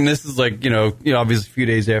the week, and this is like, you know, obviously a few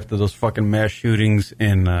days after those fucking mass shootings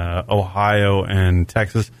in Ohio and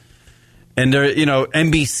Texas. And there,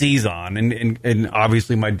 NBC's on, and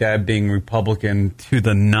obviously my dad being Republican to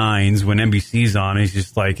the nines, when NBC's on, he's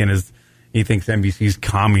just like he thinks NBC's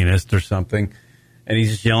communist or something, and he's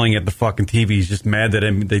just yelling at the fucking TV. He's just mad that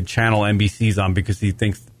the channel NBC's on because he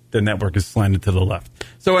thinks the network is slanted to the left.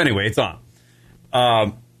 So anyway, it's on.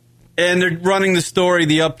 And they're running the story,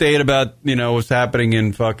 the update about, what's happening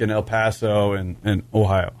in fucking El Paso and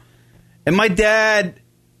Ohio. And my dad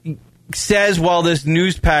says while this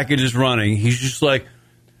news package is running, he's just like,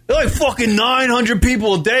 like fucking 900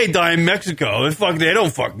 people a day die in Mexico. They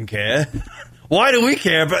don't fucking care. Why do we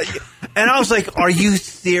care? And I was like, are you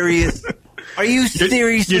serious? Are you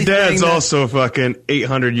seriously? Your dad's also fucking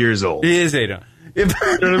 800 years old. He is 800. You know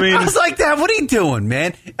what I mean? I was like, Dad, what are you doing,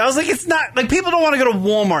 man? I was like, it's not like people don't want to go to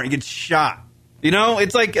Walmart and get shot.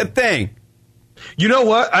 It's like a thing. You know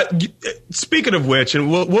what? Speaking of which,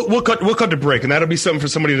 and we'll cut the break, and that'll be something for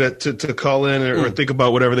somebody to call in or think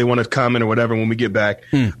about whatever they want to comment or whatever when we get back.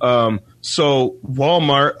 So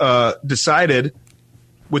Walmart decided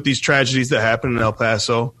with these tragedies that happened in El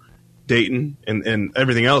Paso, Dayton, and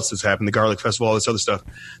everything else that's happened, the Garlic Festival, all this other stuff,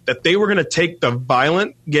 that they were going to take the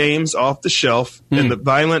violent games off the shelf and the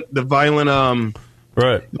violent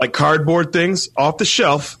right, like cardboard things off the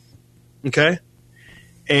shelf, Okay?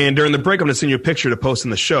 And during the break, I'm going to send you a picture to post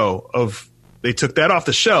in the show of they took that off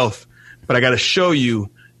the shelf, but I got to show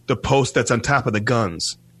you the post that's on top of the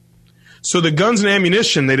guns. So the guns and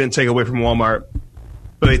ammunition they didn't take away from Walmart,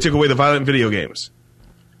 but they took away the violent video games.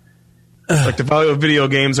 Like the violent video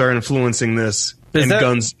games are influencing this,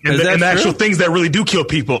 guns and the actual things that really do kill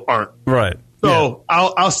people aren't. Right. So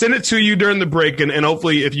I'll send it to you during the break, and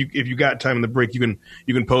hopefully if you got time in the break, you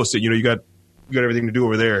can post it. You know, you got everything to do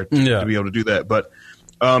over there to be able to do that. But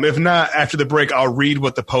if not, after the break, I'll read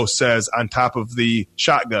what the post says on top of the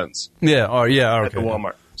shotguns. Yeah. Oh, yeah. Okay. At the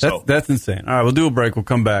Walmart. That's insane. All right, we'll do a break. We'll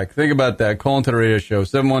come back. Think about that. Call into the radio show,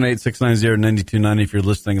 718-690-9290 if you're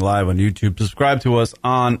listening live on YouTube. Subscribe to us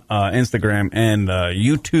on Instagram and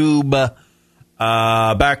YouTube.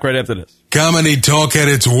 Back right after this. Comedy talk at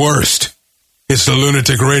its worst. It's the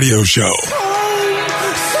Lunatic Radio Show.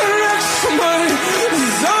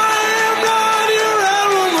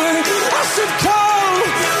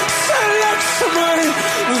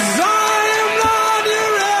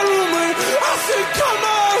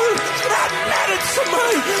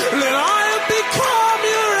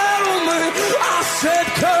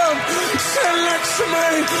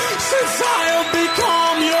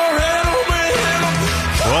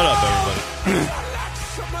 What up, everybody?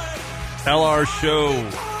 LR Show.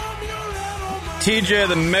 TJ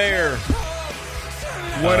the Mayor.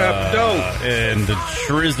 What up, dope? And the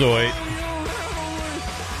Trizoid.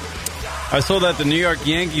 I saw that the New York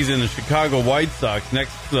Yankees and the Chicago White Sox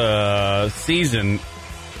next season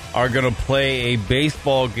are going to play a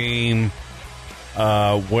baseball game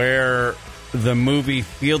where the movie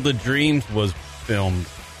Field of Dreams was filmed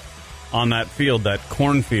on that field, that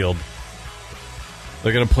cornfield.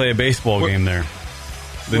 They're going to play a baseball game there.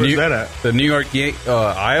 Where's that at? The New York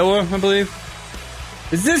Iowa, I believe.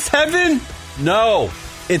 Is this heaven? No,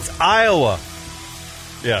 it's Iowa.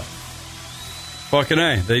 Yeah. Fucking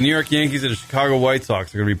A. The New York Yankees and the Chicago White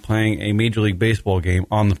Sox are going to be playing a Major League Baseball game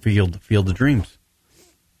on the Field of Dreams,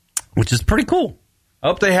 which is pretty cool. I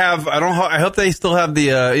hope they have. I hope they still have the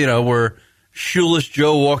where Shoeless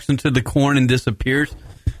Joe walks into the corn and disappears.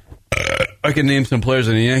 I can name some players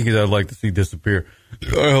in the Yankees I'd like to see disappear.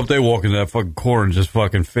 I hope they walk into that fucking corn and just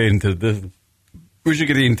fucking fade into the distance. We should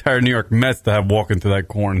get the entire New York Mets to have walk into that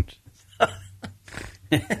corn.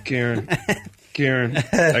 Karen,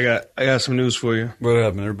 I got some news for you. What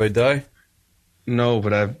happened? Everybody die? No,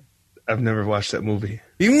 but I've never watched that movie.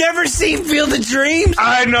 You've never seen Field of Dreams?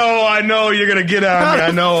 I know. You're gonna get on me.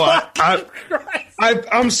 I know.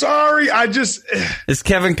 I'm sorry. Is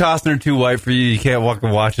Kevin Costner too white for you? You can't walk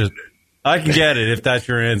and watch it. I can get it if that's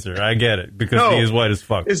your answer. I get it because he is white as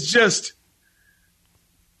fuck. It's just,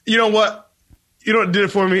 you know what? You know what did it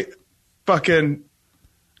for me? Fucking,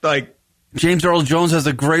 like. James Earl Jones has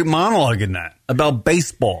a great monologue in that about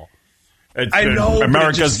baseball. I know.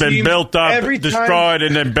 America's been built up, destroyed,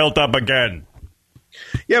 and then built up again.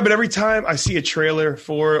 Yeah, but every time I see a trailer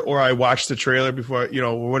for it or I watch the trailer before,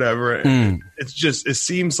 or whatever, it's just, it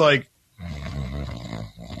seems like.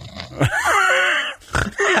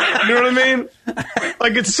 You know what I mean?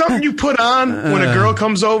 Like it's something you put on when a girl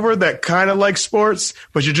comes over that kind of likes sports,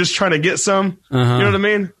 but you're just trying to get some. You know what I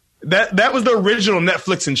mean? That was the original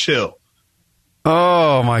Netflix and chill.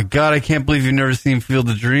 Oh my God! I can't believe you've never seen Field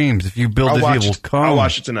of Dreams. If you build it, it will come. I'll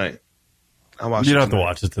watch it tonight. You don't have to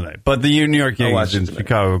watch it tonight. But the New York Yankees and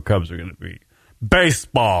Chicago Cubs are going to be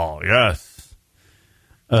baseball. Yes.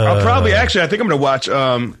 I'll probably I think I'm going to watch.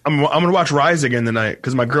 I'm going to watch Rise again tonight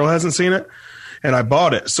because my girl hasn't seen it, and I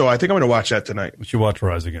bought it, so I think I'm going to watch that tonight. We should watch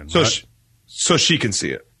Rise again, so she can see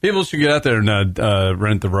it. People should get out there and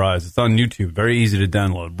rent the Rise. It's on YouTube. Very easy to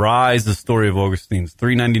download. Rise: The Story of Augustine. It's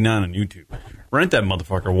 $3.99 on YouTube. Rent that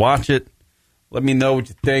motherfucker. Watch it. Let me know what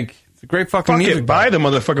you think. It's a great fucking music. Buy the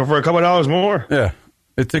motherfucker for a couple $2 more. Yeah,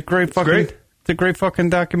 it's a great fucking. It's a great fucking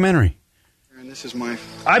documentary. And this is my.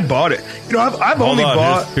 I bought it. I've only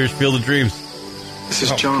bought. Here's Field of Dreams. This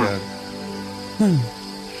is John.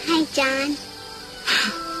 Hi, John.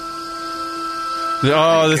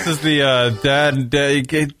 Oh, this is the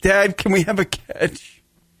Dad, can we have a catch?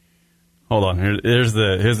 Hold on. Here's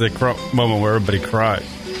the moment where everybody cries.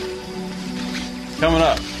 Coming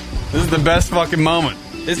up. This is the best fucking moment.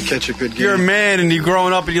 Catch a good game. You're a man and you're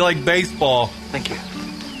growing up and you like baseball. Thank you.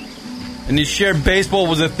 And you shared baseball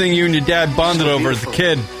was a thing you and your dad bonded over as a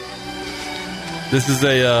kid. This is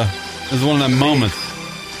one of them moments.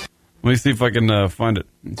 Let me see if I can find it.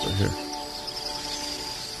 It's right here.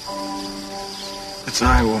 It's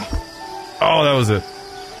Iowa. Oh, that was it.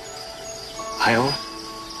 Iowa?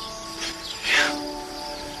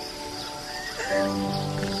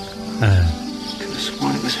 Yeah. Could have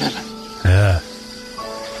sworn it was heaven. Yeah.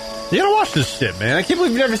 You gotta watch this shit, man. I can't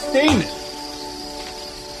believe you've never seen it.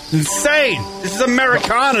 It's insane. This is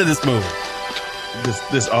Americana, this movie.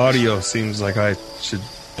 This audio seems like I should...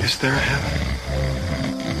 Is there a heaven?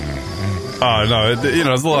 Oh, no.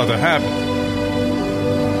 There's a lot that happens.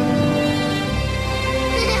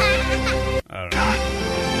 I don't know.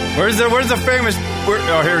 Where's the famous...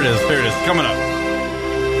 oh, here it is. Here it is. Coming up.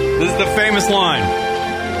 This is the famous line.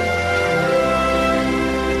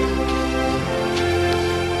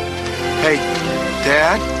 Hey,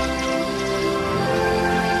 Dad?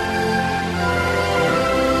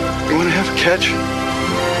 You want to have a catch?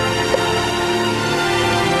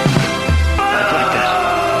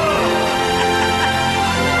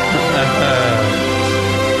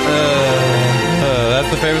 That's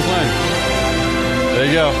the famous line. There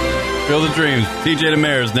you go. Field of Dreams. TJ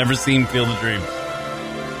DeMare has never seen Field of Dreams.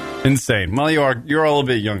 Insane. Well, you're a little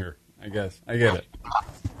bit younger, I guess. I get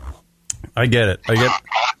it.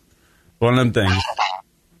 One of them things.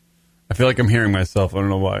 I feel like I'm hearing myself. I don't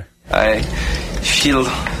know why. I feel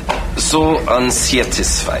so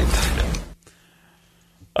unsatisfied.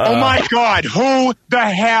 Oh my God, who the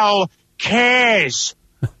hell cares?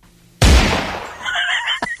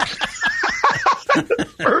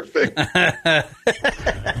 Perfect.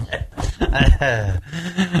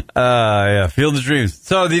 Yeah, Field of Dreams.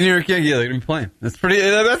 So the New York Yankees are going to be playing. That's pretty.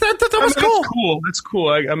 That was cool. That's cool.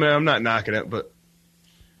 I mean, I'm not knocking it, but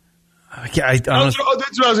that's what I was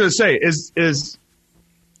going to say. Is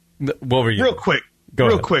what were you? Real quick. Go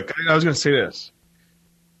ahead. Quick. I was going to say this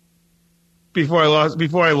before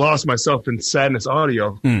I lost myself in sadness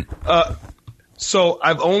audio. So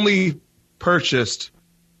I've only purchased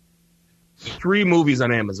 3 movies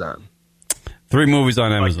on Amazon. 3 movies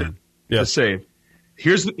on Amazon. To save.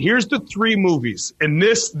 Here's the 3 movies, and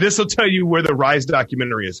this will tell you where the Rise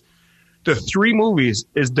documentary is. The 3 movies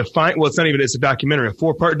is Defiant. Well, it's not even. It's a documentary, a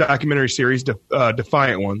 4-part documentary series,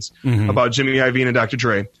 Defiant Ones, about Jimmy Iovine and Dr.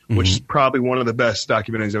 Dre, which is probably one of the best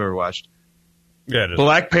documentaries I've ever watched. Yeah, it is.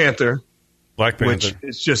 Black Panther, which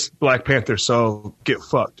is just Black Panther. So get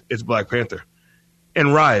fucked. It's Black Panther,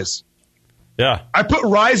 and Rise. Yeah, I put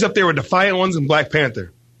Rise up there with Defiant Ones and Black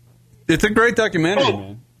Panther. It's a great documentary,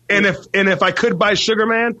 man. And if I could buy Sugar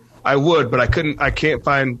Man, I would, but I couldn't. I can't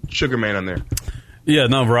find Sugar Man on there. Yeah,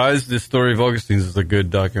 no, Rise, the story of Augustine's is a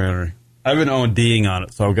good documentary. I've been ODing on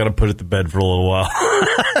it, so I've got to put it to bed for a little while.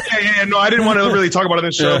 No, I didn't want to really talk about it in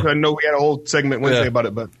the show because I know we had a whole segment Wednesday about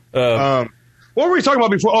it. But what were we talking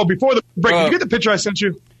about before? Oh, before the break, did you get the picture I sent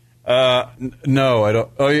you? No, I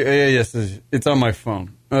don't. Oh, yeah, yes, it's on my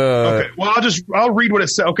phone. Okay, well, I'll read what it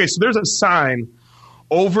said. Okay, so there's a sign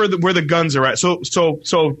over where the guns are at. So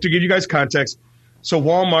to give you guys context, so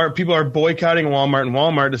Walmart, people are boycotting Walmart, and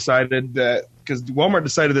Walmart decided that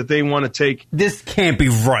they want to take. This can't be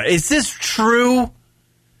right. Is this true?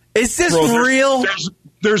 Is this real?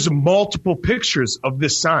 There's multiple pictures of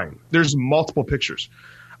this sign. There's multiple pictures.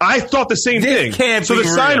 I thought the same thing. So the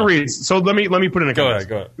sign reads. So let me put it in a context.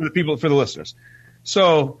 Go ahead. For the listeners.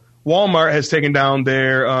 So Walmart has taken down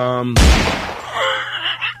their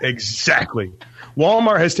exactly.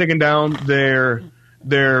 Walmart has taken down their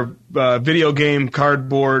video game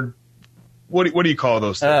cardboard. What do you call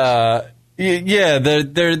those things? Yeah,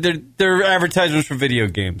 they're advertisements for video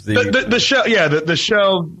games. The shell, the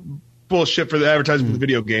shell bullshit for the advertising for the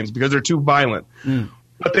video games because they're too violent.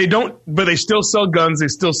 But they still sell guns. They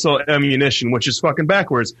still sell ammunition, which is fucking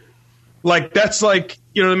backwards. Like that's like,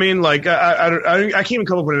 you know what I mean? Like I can't even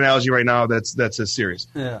come up with an analogy right now that's as serious.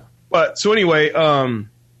 Yeah. But so anyway,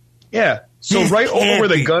 yeah. So right over where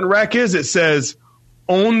the gun rack is, it says,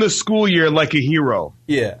 "Own the school year like a hero."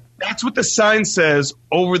 Yeah. That's what the sign says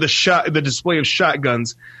over the display of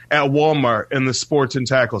shotguns at Walmart in the sports and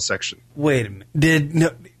tackle section. Wait a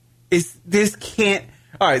minute. This can't.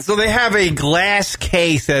 All right, so they have a glass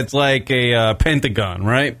case that's like a pentagon,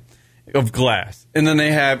 right, of glass, and then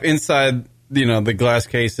they have inside, the glass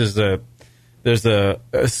case there's a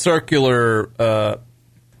circular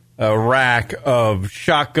rack of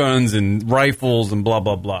shotguns and rifles and blah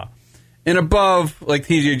blah blah, and above, like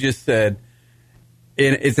TJ just said,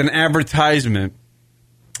 it's an advertisement.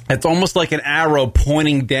 It's almost like an arrow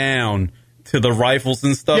pointing down to the rifles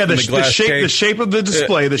and stuff. Yeah, in the glass shape, case. the shape of the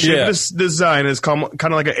display, the shape of this design is kind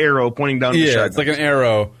of like an arrow pointing down to the shotgun. It's like an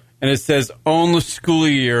arrow, and it says, "Own the school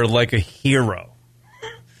year like a hero."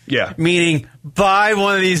 Yeah. Meaning, buy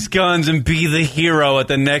one of these guns and be the hero at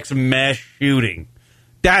the next mass shooting.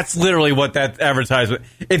 That's literally what that advertisement...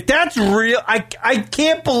 If that's real, I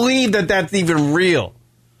can't believe that that's even real.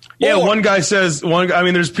 Yeah, one guy says...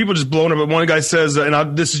 there's people just blowing up, but one guy says,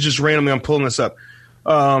 this is just randomly, I'm pulling this up.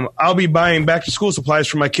 I'll be buying back-to-school supplies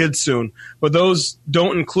for my kids soon, but those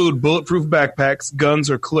don't include bulletproof backpacks, guns,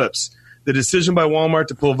 or clips. The decision by Walmart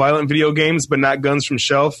to pull violent video games but not guns from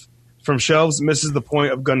shelves misses the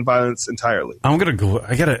point of gun violence entirely. I'm gonna go.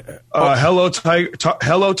 I gotta. Hello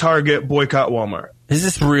Target, boycott Walmart. Is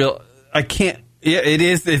this real? I can't. Yeah, it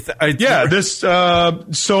is. This.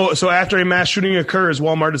 So after a mass shooting occurs,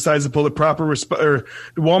 Walmart decides to pull the proper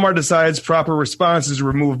response is to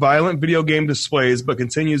remove violent video game displays, but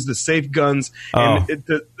continues to save guns and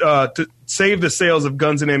to save the sales of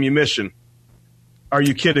guns and ammunition. Are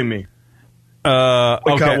you kidding me?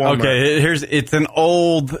 Okay. It's an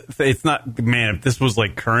old. It's not. Man, if this was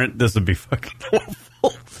like current, this would be fucking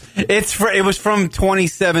awful. It was from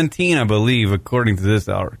 2017, I believe, according to this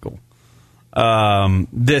article. But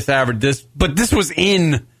this was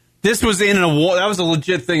in that was a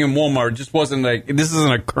legit thing in Walmart. It just wasn't like, this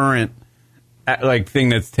isn't a current like thing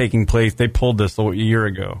that's taking place. They pulled this a year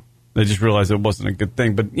ago. They just realized it wasn't a good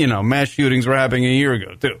thing. But mass shootings were happening a year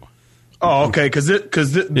ago too. Oh, okay. Because this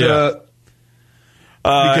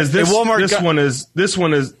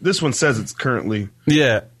one says it's currently.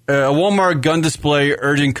 Yeah. A Walmart gun display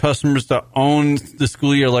urging customers to own the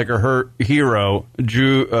school year like a hero.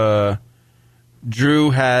 Drew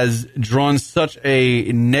has drawn such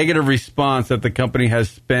a negative response that the company has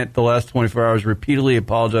spent the last 24 hours repeatedly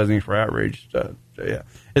apologizing for outrage.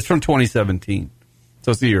 It's from 2017,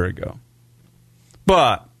 so it's a year ago.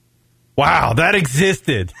 But, wow, that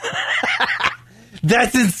existed.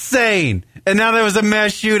 That's insane. And now there was a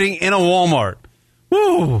mass shooting in a Walmart.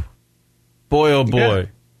 Woo! Boy, oh boy.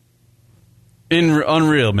 Yeah.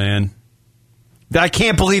 Unreal, man. I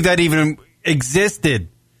can't believe that even existed.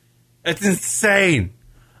 It's insane.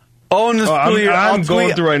 I'm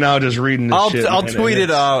going through right now just reading this shit. I'll tweet it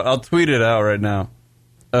out. I'll tweet it out right now.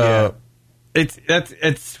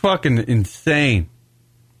 It's fucking insane.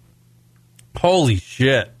 Holy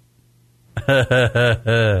shit.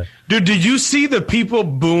 Dude, did you see the people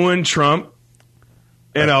booing Trump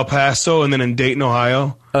in El Paso and then in Dayton,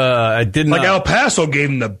 Ohio? I didn't. Like El Paso gave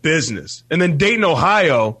him the business. And then Dayton,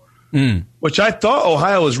 Ohio, which I thought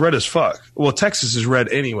Ohio was red as fuck. Well, Texas is red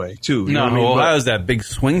anyway, too. Ohio's that big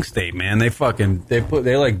swing state, man. They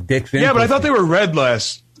like dicks in. Yeah, but I thought they were red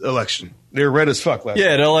last election. They were red as fuck last.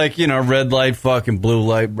 Yeah, they're like, red light, fucking blue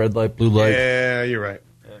light, red light, blue light. Yeah, you're right.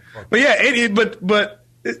 But yeah,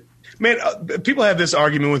 man, people have this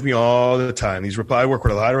argument with me all the time. I work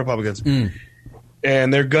with a lot of Republicans.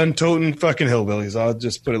 And they're gun-toting fucking hillbillies. I'll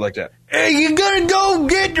just put it like that. Hey, you gotta go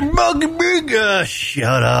get your fucking big...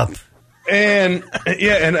 shut up. And,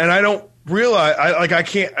 yeah, and I don't realize... I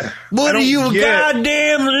can't... What are you, a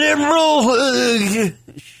goddamn liberal?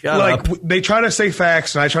 Shut up. They try to say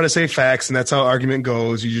facts, and I try to say facts, and that's how argument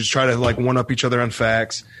goes. You just try to, one-up each other on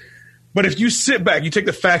facts. But if you sit back, you take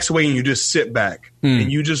the facts away, and you just sit back,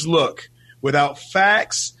 and you just look, without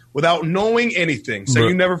facts, without knowing anything, so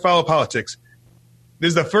you never follow politics... This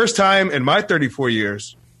is the first time in my 34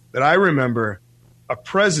 years that I remember a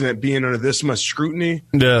president being under this much scrutiny,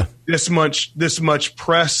 this much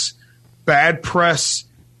press, bad press,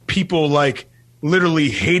 people literally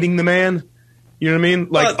hating the man. You know what I mean?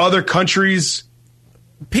 Other countries.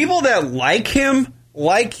 People that like him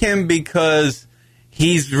because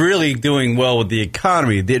he's really doing well with the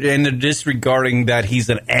economy, and they're disregarding that he's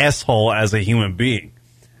an asshole as a human being.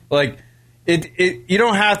 You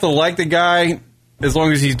don't have to like the guy as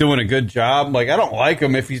long as he's doing a good job. I don't like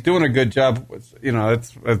him. If he's doing a good job,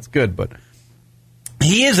 that's good. But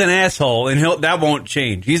he is an asshole, and that won't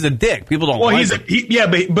change. He's a dick. People don't like him.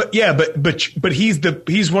 But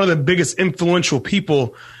he's one of the biggest influential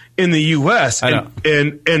people in the U.S.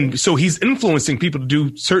 And so he's influencing people to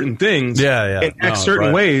do certain things, and act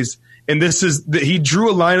certain ways. And he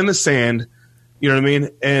drew a line in the sand. You know what I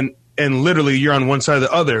mean? And literally, you're on one side or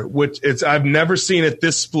the other. I've never seen it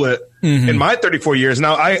this split in my 34 years.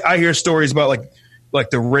 Now, I hear stories about like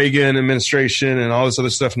the Reagan administration and all this other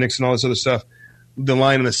stuff, Nixon, all this other stuff, the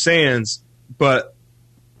line in the sands. But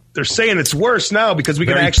they're saying it's worse now because we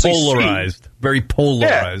can actually see. Very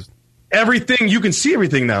polarized. Yeah, everything, you can see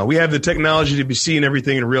everything now. We have the technology to be seeing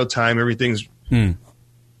everything in real time. Everything's so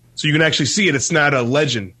you can actually see it. It's not a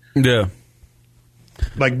legend. Yeah.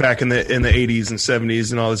 Like back in the 80s and 70s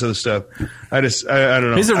and all this other stuff. I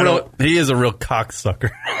don't know. He is a real cocksucker.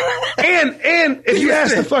 and if you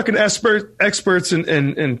ask the fucking experts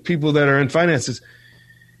and people that are in finances,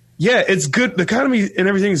 yeah, it's good. The economy and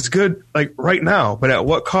everything is good right now, but at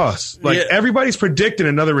what cost? Everybody's predicting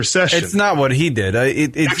another recession. It's not what he did.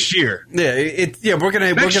 It's next year. Yeah, we're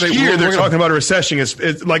gonna talking about a recession.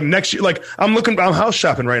 It's like next year. I'm house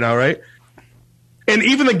shopping right now, right? And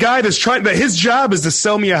even the guy that's that his job is to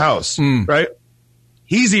sell me a house, right?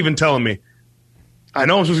 He's even telling me, I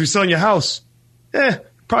know I'm supposed to be selling you a house.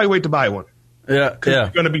 Probably wait to buy one. Yeah, You're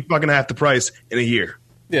going to be fucking half the price in a year.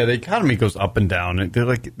 Yeah, the economy goes up and down.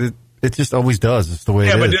 It just always does. It's the way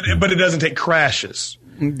it is. But it doesn't take crashes.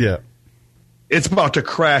 Yeah. It's about to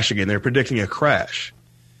crash again. They're predicting a crash.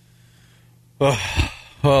 Well,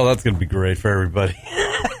 that's going to be great for everybody.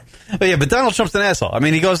 But Donald Trump's an asshole. I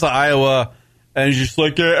mean, he goes to Iowa, and he's just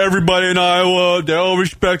like, everybody in Iowa, they all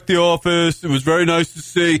respect the office. It was very nice to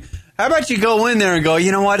see. How about you go in there and go,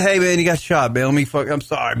 you know what? Hey, man, you got shot, man. I'm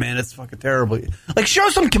sorry, man. It's fucking terrible. Like, show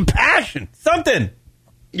some compassion. Something.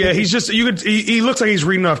 Yeah, he's just, he looks like he's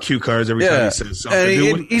reading off cue cards every time he says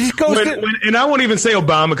something. He just goes and I won't even say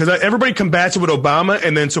Obama, because everybody combats it with Obama,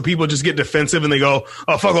 and then so people just get defensive and they go,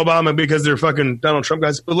 oh, fuck Obama because they're fucking Donald Trump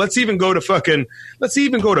guys. But let's even go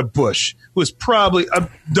to Bush, who's probably a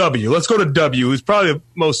W. Let's go to W, who's probably the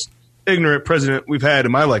most ignorant president we've had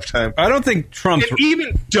in my lifetime. I don't think Trump's... And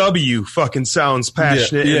even W fucking sounds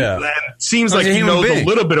passionate. Yeah. And seems like he knows a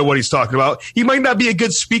little bit of what he's talking about. He might not be a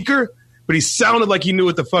good speaker, but he sounded like he knew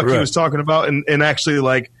what the fuck he was talking about, and actually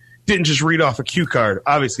like didn't just read off a cue card.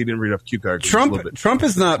 Obviously, he didn't read off a cue card. Trump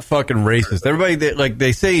is not fucking racist. Everybody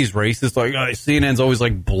they say he's racist. Like CNN's always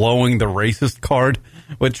like blowing the racist card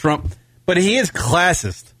with Trump, but he is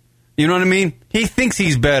classist. You know what I mean? He thinks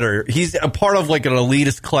he's better. He's a part of like an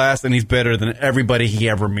elitist class, and he's better than everybody he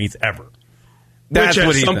ever meets ever. That's which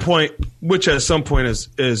what at some point is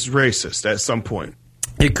racist. At some point,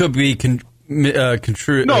 it could be. No,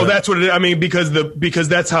 that's what it is. I mean, because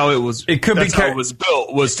that's how it was. It could be how it was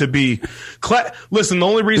built, was to be. Listen, the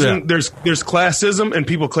only reason there's classism and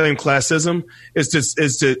people claim classism is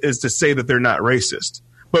to say that they're not racist.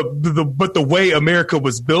 But the way America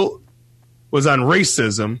was built was on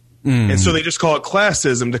racism, and so they just call it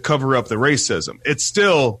classism to cover up the racism. It's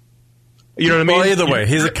still, you know what I mean? Well, either way,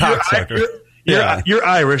 he's a cocksucker. You're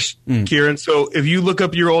Irish, Kieran. So if you look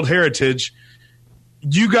up your old heritage,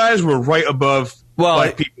 you guys were right above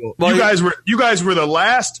white people. You guys were the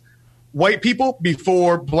last white people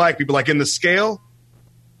before black people, like in the scale.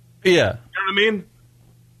 Yeah, you know what I mean.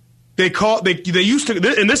 They used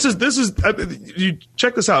to, and this is you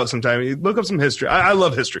check this out sometime. You look up some history. I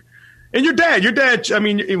love history. And your dad. I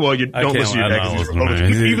mean, well, you don't listen to your dad,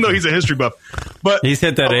 even though he's a history buff. But he's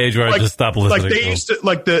hit that age where I just stop listening. Like they used to,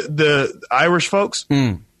 like the Irish folks,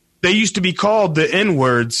 they used to be called the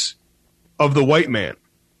N-words of the white man.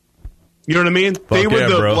 You know what I mean? They were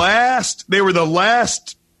the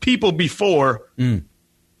last people before. You know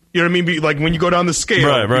what I mean? Like when you go down the scale,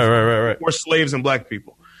 right. More slaves and black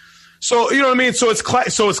people. So, you know what I mean? So it's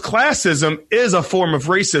classism is a form of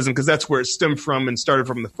racism because that's where it stemmed from and started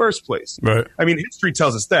from in the first place. Right. I mean, history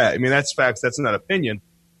tells us that. I mean, that's facts. That's not opinion.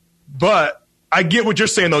 But I get what you're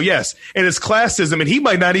saying, though. Yes, and it's classism, and he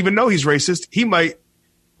might not even know he's racist. He might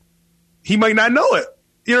not know it.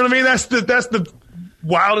 You know what I mean? That's the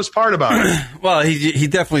wildest part about it. Well, he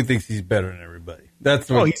definitely thinks he's better than everybody.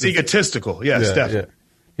 He's egotistical. Yes, definitely. Yeah.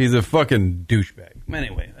 He's a fucking douchebag.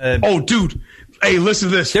 Anyway. Dude. Hey, listen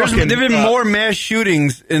to this. There have been more mass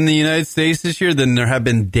shootings in the United States this year than there have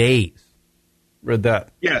been days. Read that.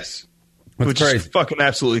 Yes. Which is fucking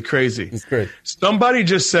absolutely crazy. It's crazy. Somebody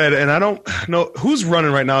just said, and I don't know, who's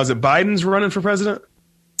running right now? Is it Biden's running for president?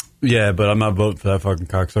 Yeah, but I'm not voting for that fucking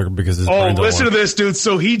cocksucker because his brain don't listen work. to this, dude.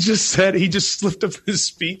 So he just slipped up his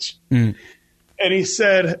speech. And he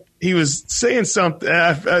said, he was saying something.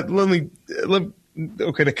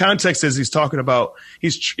 Okay, the context is he's talking about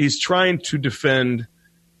he's trying to defend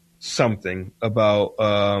something about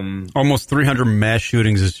almost 300 mass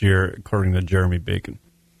shootings this year, according to Jeremy Bacon.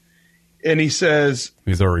 And he says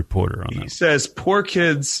he's our reporter on that. He says poor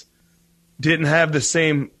kids didn't have the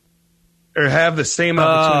same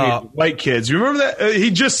opportunity as white kids. You remember that?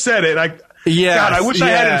 He just said it. God, I wish I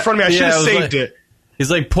had it in front of me. I should have saved it.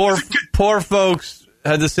 He's like poor folks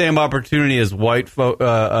had the same opportunity as white folk.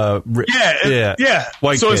 White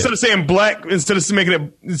so kids. instead of saying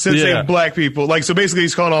saying black people, like, so basically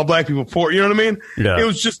he's calling all black people poor. You know what I mean? Yeah. It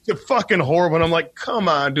was just fucking horrible. And I'm like, come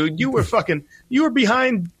on, dude, you were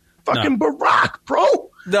behind fucking Barack, bro.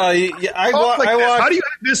 No, I watched. How do you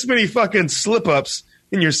have this many fucking slip ups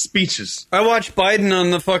in your speeches? I watched Biden on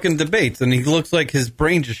the fucking debates, and he looks like his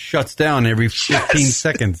brain just shuts down every 15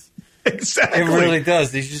 seconds. Exactly. It really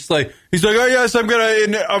does. He's like, oh yes, I'm gonna.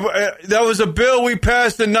 That was a bill we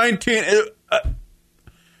passed in 19.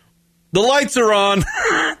 The lights are on.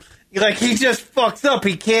 Like, he just fucks up.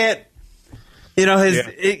 He can't. You know,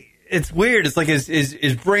 it's weird. It's like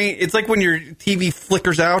his brain. It's like when your TV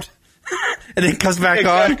flickers out and then comes back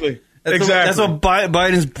on. Exactly. That's what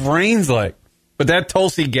Biden's brain's like. But that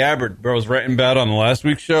Tulsi Gabbard, bro, was writing about on the last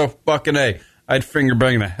week's show. Fucking A. I'd finger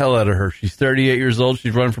bang the hell out of her. She's 38 years old.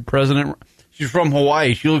 She's running for president. She's from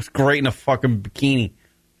Hawaii. She looks great in a fucking bikini.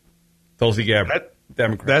 Tulsi Gabbard.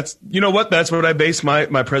 Democrat. That's, you know what? That's what I base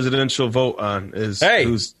my presidential vote on. Is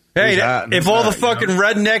who's hot if all the fucking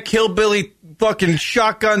redneck hillbilly fucking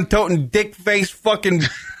shotgun toting dick face fucking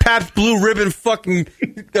Pabst Blue Ribbon fucking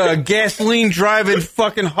gasoline driving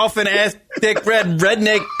fucking huffing ass dick red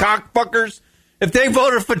redneck cockfuckers, if they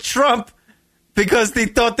voted for Trump because they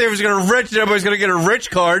thought they was going to rich and everybody's going to get a rich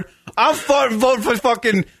card, I'm voting for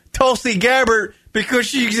fucking Tulsi Gabbard because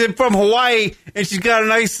she's from Hawaii and she's got a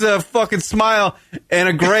nice fucking smile and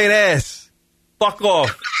a great ass. Fuck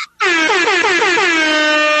off.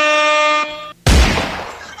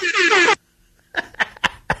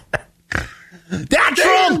 That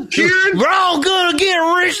Trump, we're all gonna get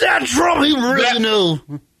rich. That Trump, he really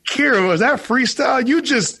knew. Kieran, was that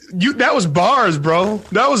freestyle? That was bars, bro.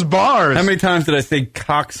 That was bars. How many times did I say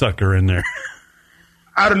cocksucker in there?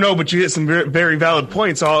 I don't know, but you hit some very, very valid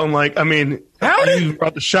points. All I'm like, I mean, you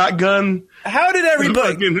brought the shotgun. How did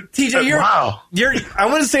everybody? TJ, wow. I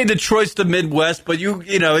wouldn't say Detroit's the Midwest, but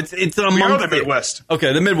it's an among the Midwest.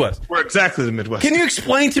 Okay, the Midwest. We're exactly the Midwest. Can you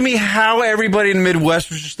explain to me how everybody in the Midwest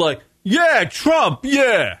was just like, yeah, Trump,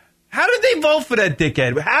 yeah? How did they vote for that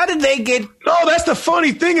dickhead? How did they get? No, that's the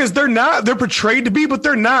funny thing is they're not. They're portrayed to be, but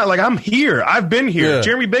they're not. Like, I'm here. I've been here. Yeah.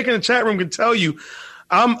 Jeremy Bacon in the chat room can tell you.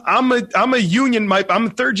 I'm a union. I'm a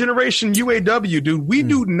third generation UAW dude. We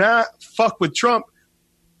do not fuck with Trump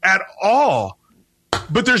at all.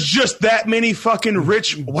 But there's just that many fucking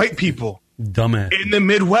rich white people, dumbass, in the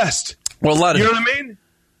Midwest. Well, a lot of you know what I mean.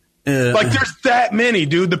 Like, there's that many,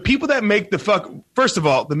 dude. The people that make the fuck. First of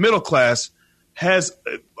all, the middle class has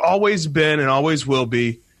always been and always will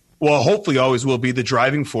be. Well, hopefully, always will be the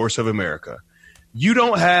driving force of America. You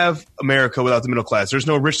don't have America without the middle class. There's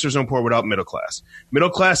no rich, there's no poor without middle class. Middle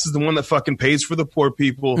class is the one that fucking pays for the poor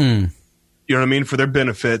people. You know what I mean? For their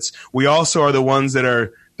benefits. We also are the ones that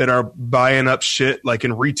are buying up shit like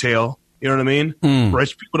in retail. You know what I mean?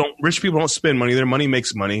 Rich people don't spend money. Their money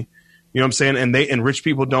makes money. You know what I'm saying? And rich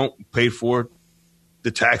people don't pay for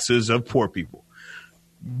the taxes of poor people.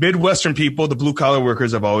 Midwestern people, the blue collar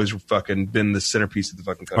workers, have always fucking been the centerpiece of the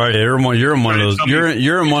fucking country. All right, you're in one of those.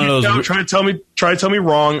 You're in one of those. Try to tell me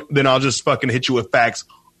wrong, then I'll just fucking hit you with facts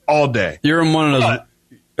all day. You're in one of those.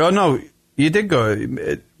 Oh no, you did go.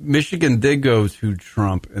 Michigan did go to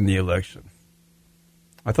Trump in the election.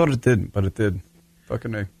 I thought it didn't, but it did.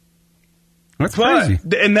 Fucking A. That's crazy.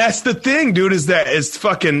 And that's the thing, dude.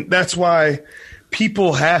 That's why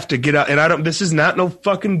people have to get out. And this is not no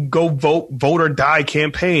fucking go vote or die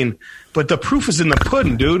campaign. But the proof is in the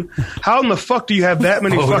pudding, dude. How in the fuck do you have that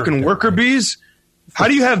many fucking worker bees? How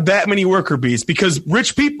do you have that many worker bees? Because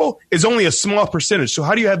rich people is only a small percentage. So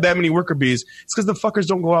how do you have that many worker bees? It's because the fuckers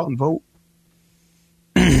don't go out and vote.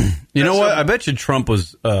 You know what? I bet you Trump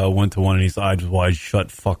went to one of these eyes wide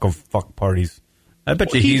shut fuck parties. I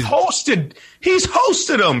bet you he's hosted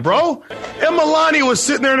them, bro. And Melania was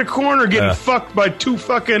sitting there in the corner getting fucked by two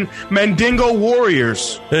fucking Mandingo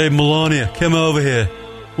warriors. Hey, Melania, come over here.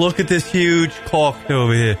 Look at this huge cock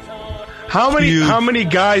over here. How many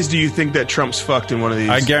guys do you think that Trump's fucked in one of these?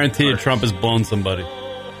 I guarantee you Trump has blown somebody.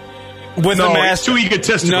 With a mask. It's too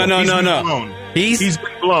egotistical. No. He's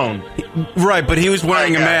been blown. Right, but he was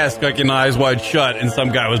wearing a mask, like in eyes wide shut, and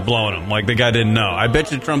some guy was blowing him. Like the guy didn't know. I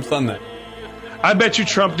bet you Trump's done that. I bet you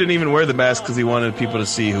Trump didn't even wear the mask because he wanted people to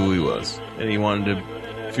see who he was. And he wanted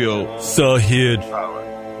to feel so huge.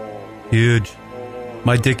 Huge.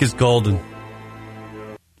 My dick is golden.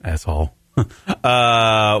 Asshole. What was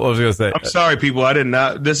I going to say? I'm sorry, people. I did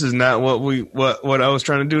not. This is not what I was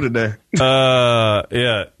trying to do today.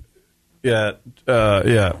 Yeah.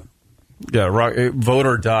 Vote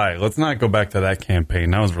or die. Let's not go back to that campaign.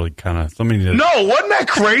 That was really kind of something. No, wasn't that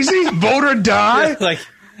crazy? Vote or die. Like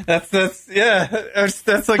that's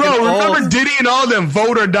like. Bro, remember Diddy and all them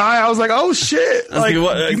vote or die? I was like, oh shit. Like,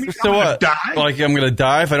 so what? Die? Like I'm gonna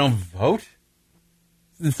die if I don't vote?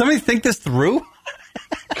 Did somebody think this through?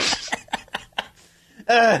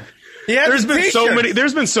 There's been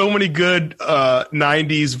so many good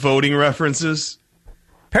 90s voting references.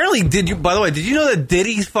 Apparently, by the way, did you know that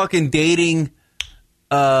Diddy's fucking dating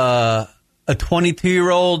a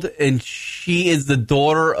 22-year-old and she is the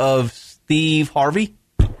daughter of Steve Harvey?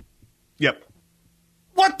 Yep.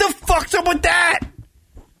 What the fuck's up with that?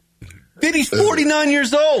 Diddy's 49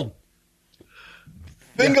 years old.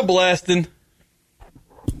 Finger blasting.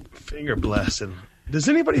 Does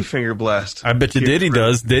anybody finger blast? I bet you Diddy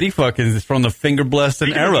does. Diddy fucking is from the finger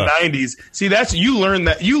blasting era. The 90s. See, you learned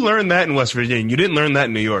that in West Virginia. You didn't learn that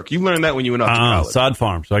in New York. You learned that when you went off to college. Sod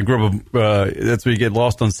farms. I grew up, that's where you get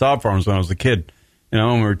lost on sod farms when I was a kid. You know,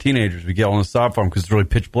 when we were teenagers, we get on a sod farm because it's really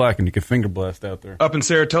pitch black and you can finger blast out there. Up in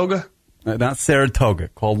Saratoga? Not Saratoga,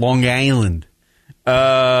 called Long Island.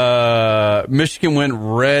 Michigan went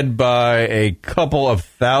red by a couple of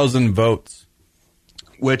thousand votes.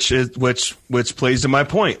 Which plays to my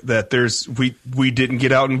point that we didn't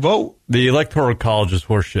get out and vote. The Electoral College is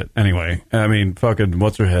horseshit. Anyway, I mean, fucking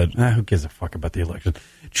what's her head? Who gives a fuck about the election?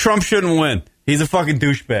 Trump shouldn't win. He's a fucking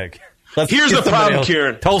douchebag. Here's the problem,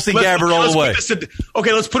 Kieran. Tulsi Gabbard all the way.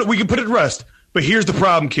 We can put it to rest. But here's the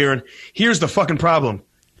problem, Kieran. Here's the fucking problem.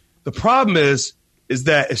 The problem is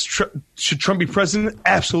that should Trump be president?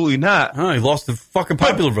 Absolutely not. Oh, he lost the fucking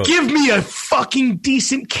popular vote. Give me a fucking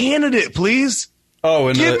decent candidate, please.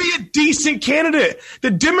 Oh, give me a decent candidate.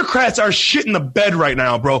 The Democrats are shitting the bed right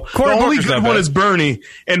now, bro. The only good one is Bernie,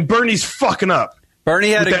 and Bernie's fucking up.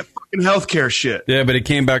 Bernie had that fucking healthcare shit. Yeah, but he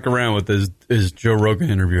came back around with his Joe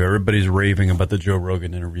Rogan interview. Everybody's raving about the Joe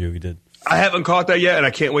Rogan interview he did. I haven't caught that yet, and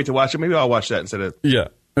I can't wait to watch it. Maybe I'll watch that instead of... Yeah,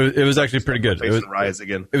 it was actually pretty good. It was Rise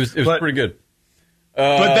again. It was pretty good.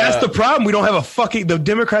 But that's the problem. We don't have the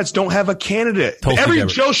Democrats don't have a candidate. Every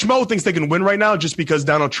Joe Schmo thinks they can win right now just because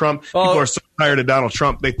Donald Trump, people are so tired of Donald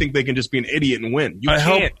Trump, they think they can just be an idiot and win. I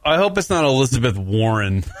hope it's not Elizabeth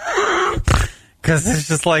Warren. Because it's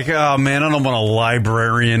just like, oh man, I don't want a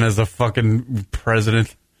librarian as a fucking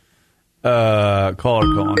president. Caller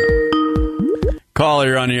calling. Caller,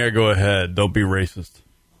 you're on the air. Go ahead. Don't be racist.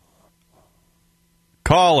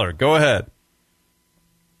 Caller, go ahead.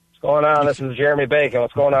 What's going on? This is Jeremy Bacon.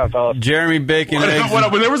 What's going on, fellas? Jeremy Bacon.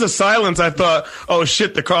 When there was a silence, I thought, oh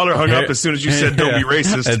shit, the caller hung up as soon as you said don't be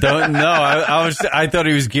racist. I thought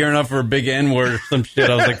he was gearing up for a big N-word or some shit.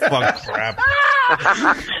 I was like, fuck crap.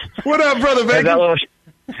 What up, brother Bacon?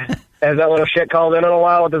 Has that little shit called in a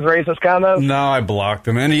while with his racist comments? No, I blocked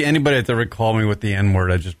him. Anybody that's ever called me with the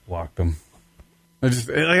N-word, I just blocked them. I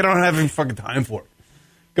don't have any fucking time for it.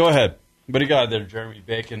 Go ahead. What do you got there, Jeremy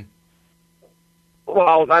Bacon?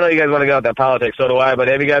 Well, I know you guys want to go with that politics, so do I, but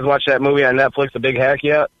have you guys watched that movie on Netflix, The Big Hack,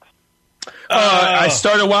 yet? I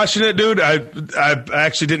started watching it, dude. I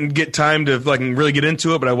actually didn't get time to really get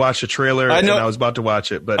into it, but I watched the trailer and I was about to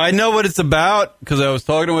watch it. But I know what it's about because I was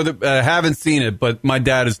talking with it. I haven't seen it, but my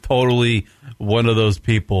dad is totally one of those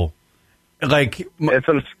people. My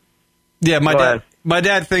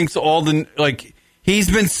dad thinks all the he's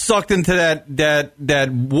been sucked into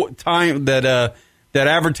that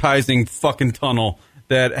advertising fucking tunnel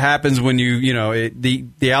that happens when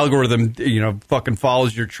the algorithm fucking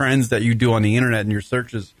follows your trends that you do on the internet and your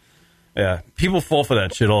searches. Yeah, people fall for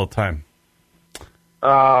that shit all the time.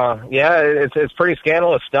 It's pretty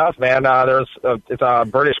scandalous stuff, man. It's a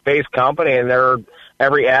British-based company, and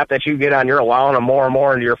every app that you get on, you're allowing them more and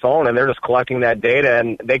more into your phone, and they're just collecting that data,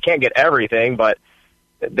 and they can't get everything, but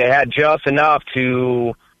they had just enough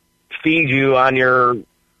to feed you on your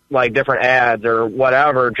different ads or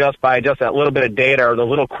whatever, just by that little bit of data or the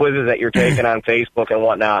little quizzes that you're taking on Facebook and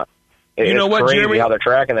whatnot. It's crazy, Jeremy, how they're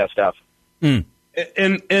tracking that stuff. In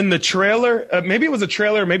the trailer, maybe it was a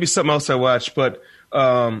trailer, maybe something else I watched, but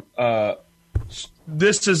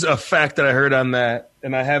this is a fact that I heard on that,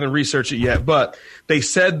 and I haven't researched it yet, but they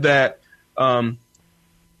said that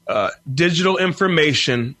digital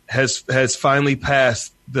information has finally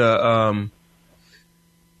passed the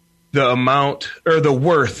amount or the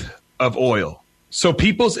worth of oil. So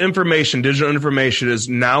people's information, digital information, is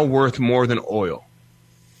now worth more than oil.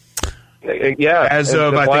 Yeah. As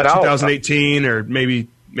of, I think, 2018 or maybe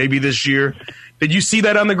this year. Did you see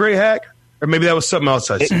that on the Great Hack? Or maybe that was something else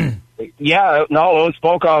I saw. Yeah, no, it was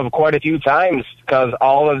spoke of quite a few times because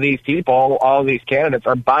all of these people, all of these candidates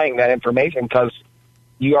are buying that information because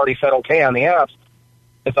you already said okay on the apps.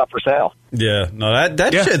 It's up for sale. Yeah, no,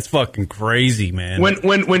 that shit's fucking crazy, man.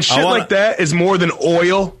 When shit like that is more than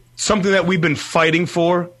oil, something that we've been fighting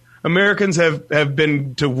for. Americans have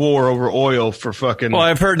been to war over oil for fucking. Well,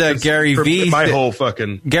 I've heard that Gary V.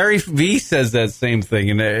 Gary V. says that same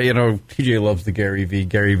thing, and TJ loves the Gary V.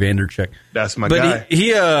 Gary Vaynerchuk. That's my guy.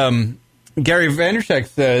 He Gary Vaynerchuk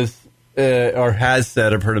says or has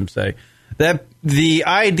said, I've heard him say that the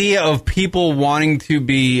idea of people wanting to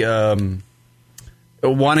be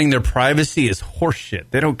wanting their privacy is horseshit.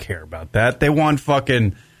 They don't care about that. They want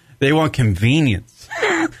convenience.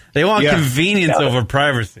 They want convenience over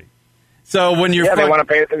privacy. So when you're they want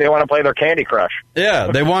to play their Candy Crush. Yeah,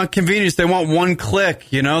 they want convenience. They want one click.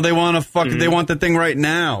 They want to they want the thing right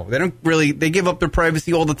now. They don't really. They give up their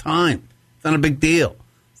privacy all the time. It's not a big deal.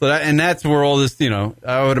 So that's where all this,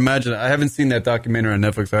 I would imagine. I haven't seen that documentary on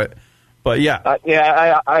Netflix, but yeah.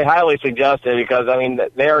 I highly suggest it because, I mean,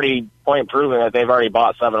 they already point proving that they've already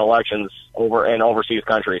bought 7 elections over in overseas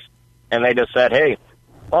countries. And they just said, hey,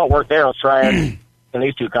 well, it worked there. Let's try it in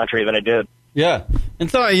these 2 countries, and it did. Yeah. And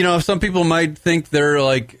so, some people might think they're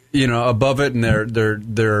like, above it and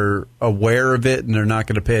they're aware of it and they're not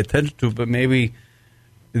going to pay attention to it, but maybe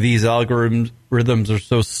these algorithms are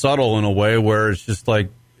so subtle in a way where it's just like,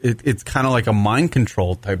 it's kind of like a mind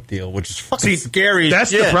control type deal, which is fucking scary. That's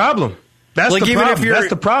the problem. That's the problem. That's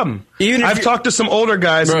the problem. I've talked to some older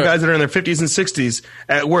guys, some guys that are in their 50s and 60s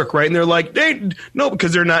at work, right? And they're like,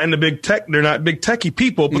 because they're not in the big tech, they're not big techie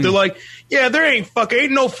people, but they're like, yeah, there ain't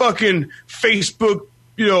no fucking Facebook,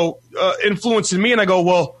 influencing me. And I go,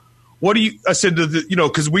 well, what do you? I said,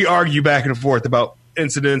 because we argue back and forth about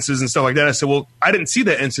incidences and stuff like that. I said, well, I didn't see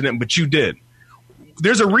that incident, but you did.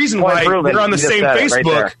 There's a reason why we're on the same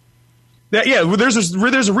Facebook.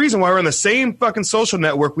 There's a reason why we're on the same fucking social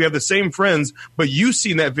network. We have the same friends, but you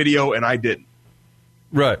seen that video and I didn't.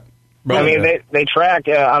 Right. I mean, they track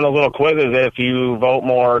on the little quizzes if you vote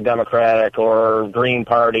more Democratic or Green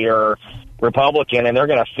Party or Republican, and they're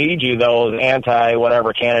going to feed you those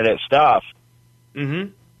anti-whatever candidate stuff.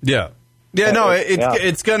 Mm-hmm. Yeah. Yeah, no,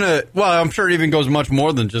 it's going to... Well, I'm sure it even goes much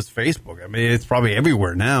more than just Facebook. I mean, it's probably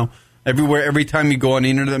everywhere now. Everywhere, every time you go on the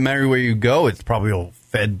internet, everywhere you go, it's probably all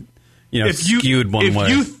fed... skewed one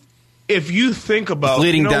way. If you think about,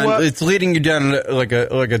 it's leading you down like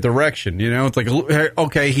a direction. It's like,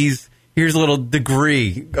 okay, here's a little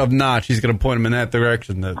degree of notch. He's going to point him in that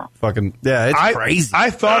direction. That fucking it's crazy. I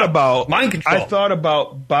thought about mind control. I thought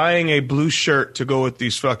about buying a blue shirt to go with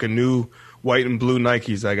these fucking new white and blue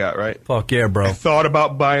Nikes I got. Right? Fuck yeah, bro. I thought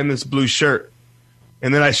about buying this blue shirt,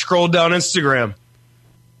 and then I scrolled down Instagram,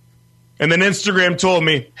 and then Instagram told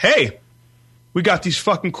me, "Hey, we got these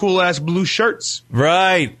fucking cool-ass blue shirts."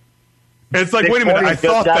 Right. And it's like, wait a minute, I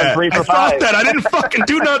thought that. I didn't fucking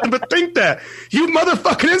do nothing but think that. You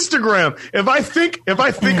motherfucking Instagram. If I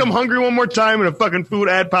think I'm hungry one more time and a fucking food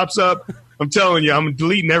ad pops up, I'm telling you, I'm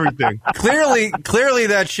deleting everything. Clearly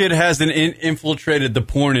that shit hasn't infiltrated the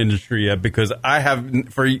porn industry yet, because I've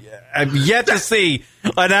yet to see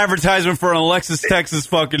an advertisement for an Alexis Texas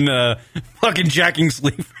fucking jacking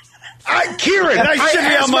sleeve. Kieran, I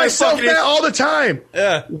ask myself that all the time.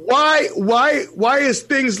 Yeah. Why is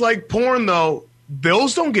things like porn though?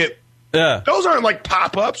 Those don't get. Yeah. Those aren't like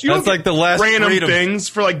pop-ups. You That's don't like the last random freedom. things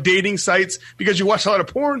for like dating sites because you watch a lot of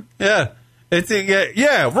porn. Yeah.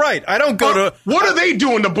 Right. I don't go to. What are they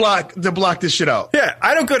doing to block this shit out? Yeah,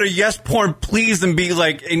 I don't go to Yes Porn Please and be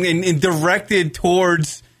like and directed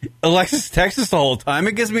towards Alexis Texas the whole time.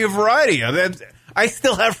 It gives me a variety. I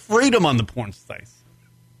still have freedom on the porn sites.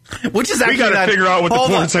 Which is actually we got to figure out what the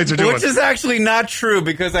porn sites are doing. Which is actually not true,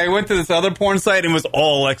 because I went to this other porn site and it was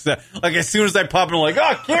all Alexa. Like, as soon as I pop in, I'm like,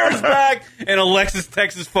 oh, Kieran's back, and Alexis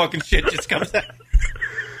Texas fucking shit just comes out.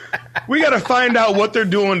 We got to find out what they're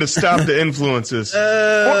doing to stop the influences.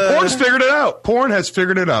 Porn's figured it out. Porn has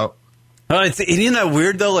figured it out. Isn't that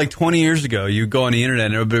weird though? Like 20 years ago, you go on the internet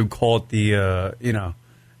and everybody would call it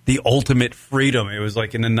the ultimate freedom. It was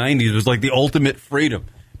like in the 90s, it was like the ultimate freedom.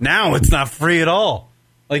 Now it's not free at all.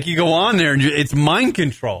 Like, you go on there and it's mind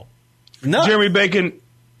control. No. Jeremy Bacon,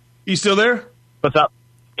 you still there? What's up?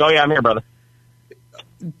 Oh, yeah, I'm here, brother.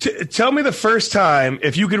 Tell me the first time,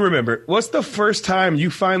 if you can remember, what's the first time you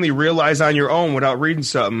finally realized on your own without reading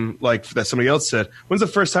something like that somebody else said? When's the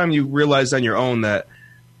first time you realized on your own that,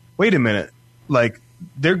 wait a minute, like,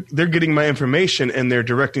 they're getting my information and they're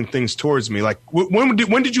directing things towards me? Like,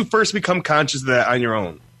 when did you first become conscious of that on your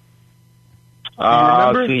own? Do you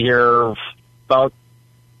remember? See here, about...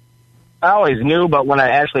 I always knew, but when I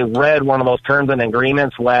actually read one of those terms and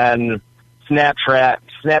agreements when Snapchat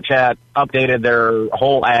updated their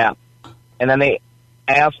whole app, and then they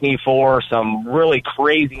asked me for some really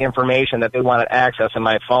crazy information that they wanted access in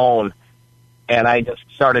my phone, and I just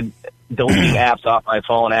started deleting apps off my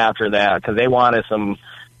phone after that because they wanted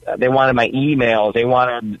my emails, they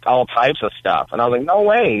wanted all types of stuff, and I was like, no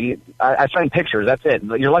way, I send pictures, that's it.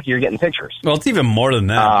 You're lucky you're getting pictures. Well, it's even more than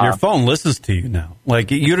that. Your phone listens to you now. Like,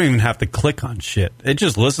 you don't even have to click on shit. It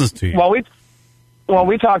just listens to you. Well,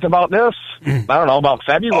 we talked about this, I don't know, about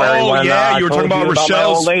February. Oh, when, yeah, you were talking about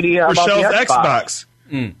Rochelle's Xbox.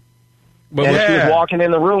 Mm. But when she was walking in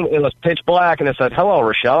the room, it was pitch black, and it said, hello,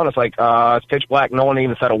 Rochelle. And it's like, it's pitch black. No one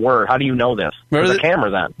even said a word. How do you know this? There's a camera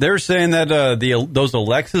then. They were saying that those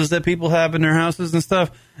Alexas that people have in their houses and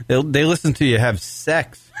stuff, they listen to you have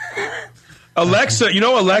sex. Alexa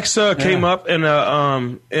came up in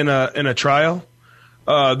a trial.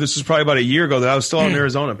 This was probably about a year ago that I was still in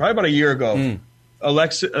Arizona. Probably about a year ago.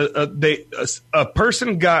 a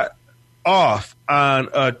person got off on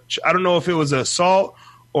I don't know if it was assault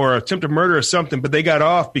or attempted murder or something, but they got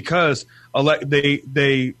off because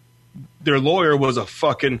their lawyer was a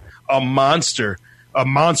monster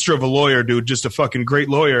of a lawyer, dude, just a fucking great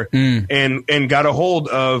lawyer, and got a hold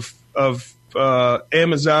of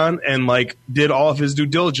Amazon and like did all of his due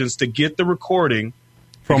diligence to get the recording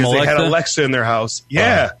from because Alexa? They had Alexa in their house.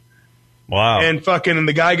 Yeah. Wow. And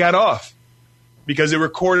the guy got off because it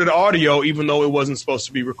recorded audio even though it wasn't supposed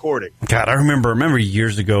to be recording. God, I remember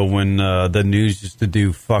years ago when the news used to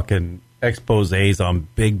do fucking exposés on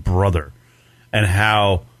Big Brother and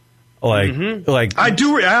how like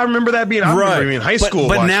I remember that being in high school.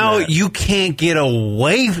 But now you can't get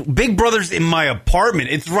away. Big Brother's in my apartment.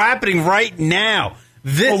 It's happening right now.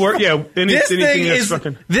 This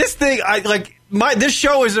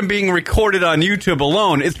show isn't being recorded on YouTube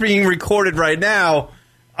alone. It's being recorded right now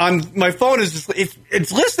on my phone.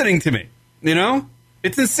 It's listening to me. You know,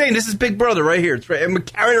 it's insane. This is Big Brother right here. I'm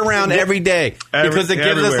carrying it around every day because it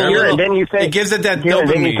gives us a little. It gives it that dopamine.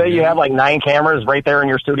 Didn't you say you have like 9 cameras right there in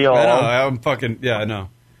your studio? I know. I know.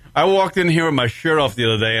 I walked in here with my shirt off the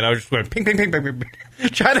other day, and I was just going ping, ping, ping, ping, ping, ping,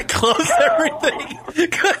 trying to close everything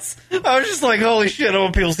because I was just like, "Holy shit! I don't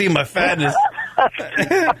want people to see my fatness."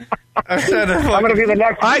 I'm going to be the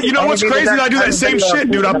next. You know what's crazy? I do that same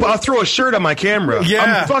shit, dude. I'll throw a shirt on my camera.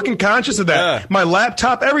 Yeah. I'm fucking conscious of that. Yeah. My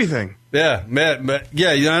laptop, everything. Yeah, man. But yeah,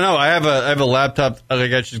 I know. I have a laptop.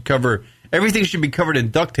 Like I should cover everything. Should be covered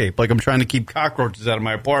in duct tape. Like I'm trying to keep cockroaches out of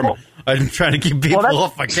my apartment. I'm trying to keep people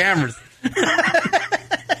off my cameras.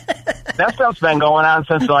 That stuff's been going on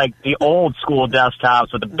since like the old school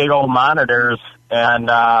desktops with the big old monitors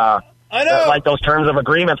and I know like those terms of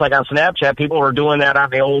agreements. Like on Snapchat, people were doing that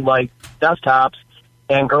on the old like desktops,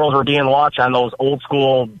 and girls were being watched on those old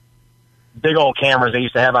school big old cameras they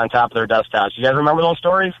used to have on top of their desktops. You guys remember those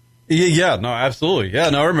stories? Yeah, no, absolutely.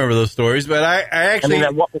 Yeah, no, I remember those stories. But I actually,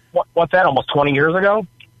 what's that? Almost 20 years ago.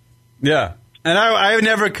 Yeah. And I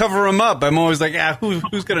never cover them up. I'm always like,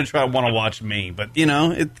 who's going to want to watch me? But, you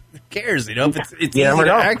know, who cares? You know, if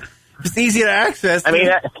it's easy to access. I mean,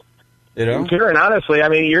 you know? Kieran, honestly, I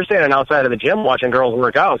mean, you're standing outside of the gym watching girls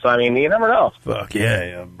work out. So, I mean, you never know. Fuck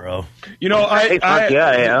yeah, bro. You know,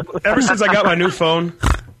 ever since I got my new phone,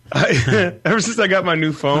 I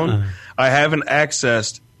haven't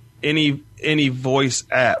accessed any voice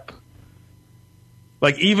app.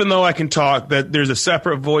 Like, even though I can talk, that there's a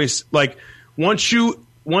separate voice, like, once you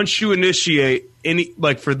initiate any,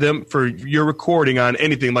 like for your recording on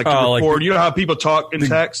anything, like to record, like you know how people talk in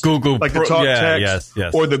text, Google, like the talk text,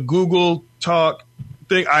 yes, or the Google Talk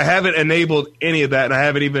thing. I haven't enabled any of that, and I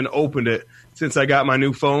haven't even opened it since I got my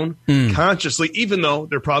new phone consciously. Even though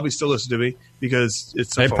they're probably still listening to me because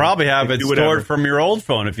it's they probably have it stored from your old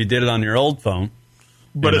phone if you did it on your old phone.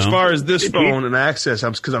 But as far as this phone and access,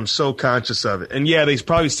 because I'm so conscious of it. And yeah, they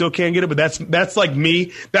probably still can't get it, but that's like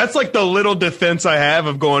me. That's like the little defense I have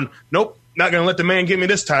of going, nope, not going to let the man get me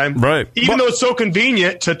this time. Right. Even though it's so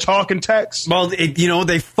convenient to talk and text. Well,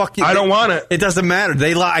 they fucking... I don't want it. It doesn't matter.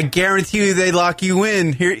 I guarantee you they lock you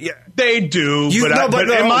in. Here. Yeah. They do, but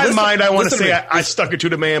in my mind, I want to say I stuck it to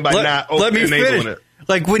the man by not enabling it.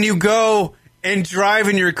 Like when you go and drive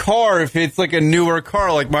in your car, if it's like a newer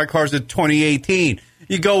car, like my car's a 2018...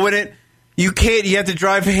 You go with it. You can't. You have to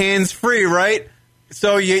drive hands free, right?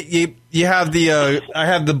 So you have the I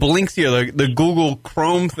have the Blinks here, the Google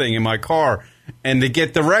Chrome thing in my car, and to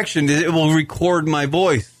get direction, it will record my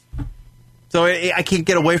voice. So I can't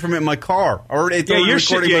get away from it in my car.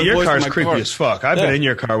 Your car's creepy as fuck. I've been in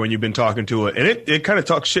your car when you've been talking to it, and it kind of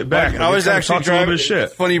talks shit back. I was actually driving. Shit.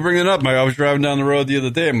 It's funny you bring it up. I was driving down the road the other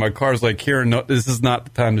day, and my car's like, "Kieran, no, this is not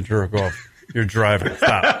the time to jerk off. You're driving.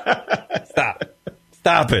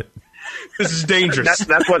 Stop it. This is dangerous.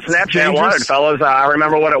 That's what Snapchat wanted, fellas. I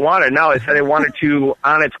remember what it wanted. No, it said it wanted to,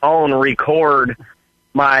 on its own, record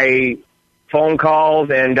my phone calls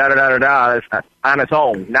and da-da-da-da-da on its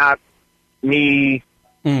own. Not me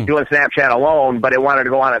doing Snapchat alone, but it wanted to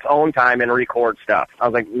go on its own time and record stuff. I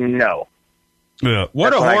was like, no. Yeah.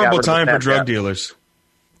 What a horrible time for drug dealers.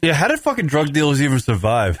 Yeah, how did fucking drug dealers even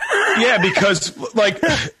survive? Yeah, because like,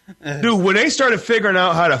 dude, when they started figuring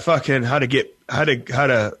out how to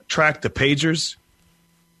track the pagers,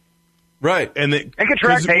 right? And they could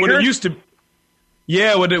track pagers. What it used to,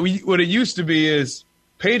 what it used to be is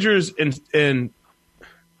pagers and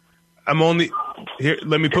I'm only here.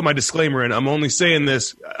 Let me put my disclaimer in. I'm only saying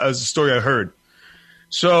this as a story I heard.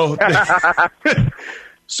 So.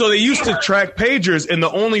 So they used to track pagers, and the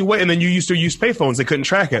only way, and then you used to use payphones, they couldn't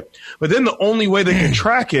track it. But then the only way they could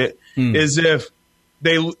track it is if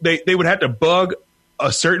they would have to bug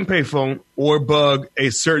a certain payphone or bug a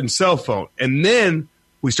certain cell phone. And then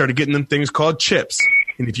we started getting them things called chips.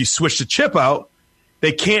 And if you switch the chip out,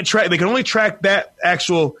 they can only track that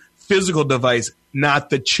actual physical device, not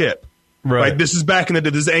the chip. Right. This is back in the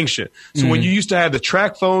day. This is ancient. So when you used to have the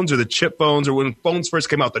track phones or the chip phones, or when phones first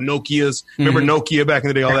came out, the Nokias, remember Nokia back in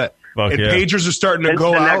the day, all that. And pagers are starting to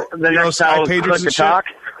go out. The next Sky pagers and talk.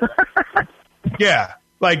 Yeah.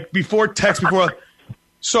 Like before text, before.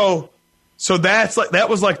 So that's like, that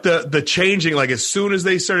was like the changing, like as soon as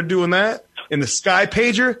they started doing that, and the Sky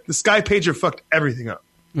pager fucked everything up.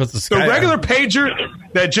 What's the Sky? The regular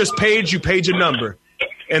pager that just you page a number,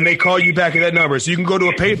 and they call you back at that number. So you can go to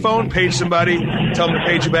a payphone, page somebody, tell them to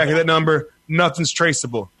page you back at that number. Nothing's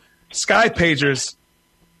traceable. Sky pagers,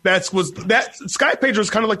 Sky pager was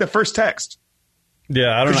kind of like the first text.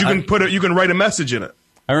 Yeah, I don't know. Because you can write a message in it.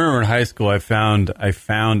 I remember in high school, I found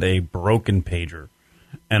a broken pager,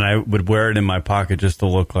 and I would wear it in my pocket just to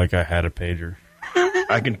look like I had a pager.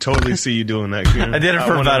 I can totally see you doing that, Kieran. I did it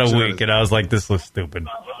for about a week, and I was like, this looks stupid.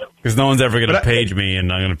 Because no one's ever going to page me,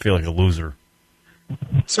 and I'm going to feel like a loser.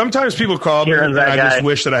 Sometimes people call me, and I just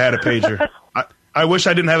wish that I had a pager. I wish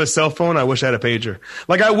I didn't have a cell phone. I wish I had a pager.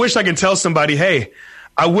 Like, I wish I could tell somebody, hey,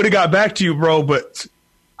 I would have got back to you, bro, but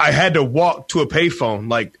I had to walk to a payphone,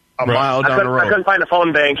 like a mile down the road. I couldn't find a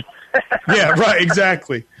phone bank. Yeah, right,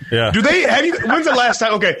 exactly. Yeah. When's the last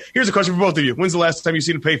time? Okay, here's a question for both of you. When's the last time you've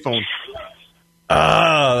seen a payphone?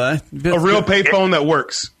 A real payphone that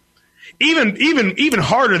works. Even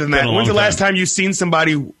harder than that. When's the last time you've seen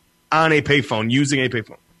somebody on a payphone, using a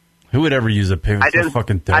payphone? Who would ever use a payphone? It's so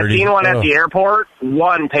fucking dirty. I seen one at the airport,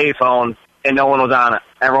 one payphone, and no one was on it.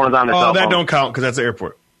 Everyone was on their cell phone. Oh, that don't count because that's the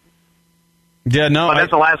airport. Yeah, no. But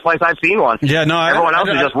that's the last place I've seen one. Yeah, no. Everyone else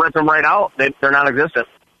is just rip them right out. They're non-existent.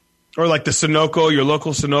 Or like the Sunoco, your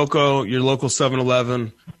local Sunoco, your local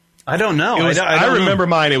 7-Eleven. I don't know. I remember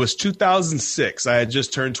mine. It was 2006. I had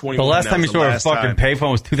just turned 21. The last time you saw a fucking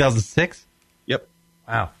payphone was 2006? Yep.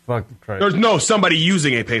 Wow, fucking Christ. There's no somebody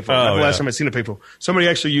using a payphone. That's the last time I seen a payphone. Somebody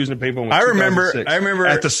actually using a payphone was 2006. I remember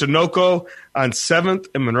at the Sunoco on 7th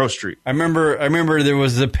and Monroe Street. I remember there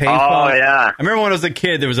was a payphone. Oh, yeah. I remember when I was a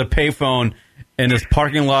kid, there was a payphone in this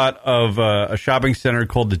parking lot of a shopping center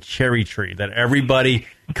called the Cherry Tree that everybody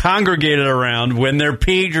congregated around when their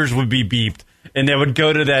pagers would be beeped. And they would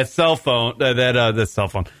go to that cell phone, that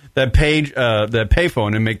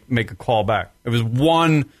payphone, and make a call back. It was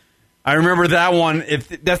one. I remember that one.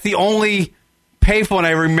 That's the only payphone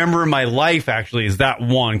I remember in my life. Actually, is that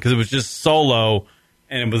one because it was just solo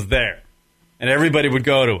and it was there, and everybody would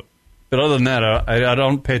go to it. But other than that, I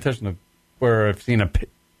don't pay attention to where I've seen a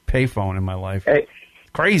payphone in my life. Hey,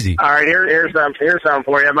 crazy. All right, here's something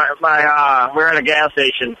for you. We're at a gas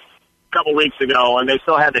station a couple weeks ago, and they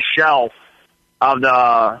still had the shell of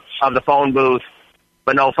the phone booth,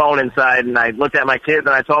 but no phone inside. And I looked at my kids and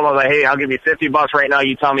I told them, I was like, hey, I'll give you $50 right now.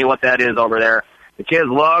 You tell me what that is over there. The kids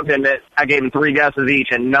looked and I gave them 3 guesses each,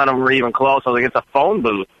 and none of them were even close. I was like, it's a phone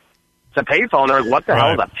booth. It's a payphone. They're like, what the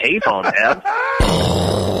hell is a payphone, Dad?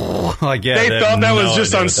 They thought that was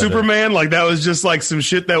just on Superman. Like that was just like some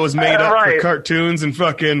shit that was made up for cartoons and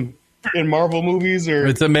fucking in Marvel movies or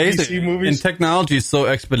it's amazing. DC movies. And technology is so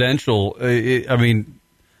exponential. I mean,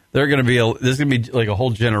 there's going to be like a whole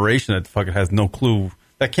generation that fucking has no clue,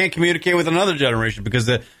 that can't communicate with another generation because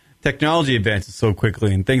the technology advances so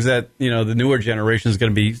quickly, and things that, the newer generation is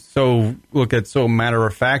going to be look at so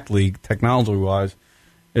matter-of-factly, technology-wise,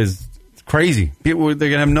 is crazy. People, they're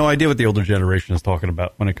going to have no idea what the older generation is talking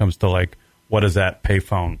about when it comes to, like, what is that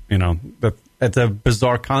payphone? That's a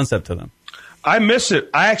bizarre concept to them. I miss it.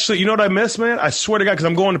 I actually, you know what I miss, man? I swear to God, because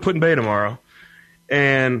I'm going to Put in Bay tomorrow,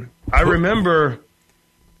 and I remember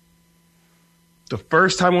the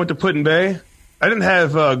first time I went to Put in Bay, I didn't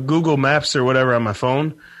have Google Maps or whatever on my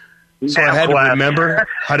phone, so I had to remember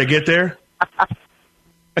how to get there.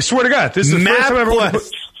 I swear to God, this is the first time I ever went to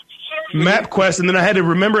MapQuest, and then I had to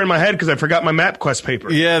remember in my head because I forgot my MapQuest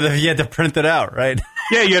paper. Yeah, you had to print it out, right?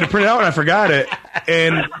 Yeah, you had to print it out, and I forgot it.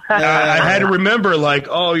 And I had to remember, like,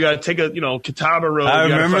 oh, you got to take a, Catawba Road. I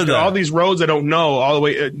remember that. All these roads I don't know all the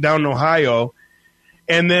way down in Ohio.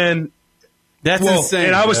 And then... That's insane.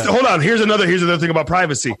 And I was hold on. Here's another thing about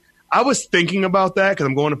privacy. I was thinking about that because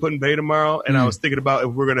I'm going to Put in Bay tomorrow, and I was thinking about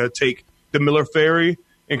if we're going to take the Miller Ferry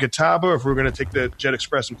in Catawba or if we're going to take the Jet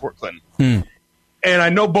Express in Port Clinton. And I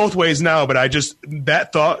know both ways now, but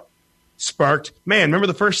that thought sparked. Man, remember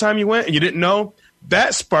the first time you went and you didn't know?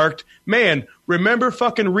 That sparked. Man, remember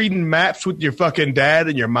fucking reading maps with your fucking dad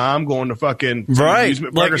and your mom going to fucking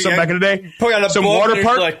amusement park or something back in the day? Some water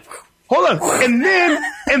park. Like, hold on.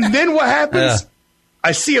 And then what happens?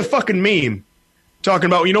 I see a fucking meme. talking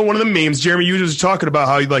about, one of the memes, Jeremy, you was talking about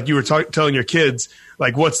how you were telling your kids,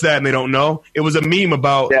 like, what's that? And they don't know. It was a meme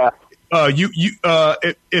about,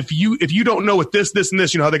 if you don't know what this, and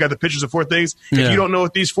this, how they got the pictures of 4 things. Yeah. If you don't know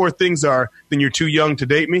what these 4 things are, then you're too young to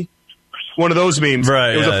date me. One of those memes.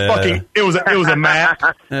 Right. It was a map.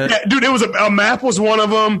 Yeah, dude, it was a map was one of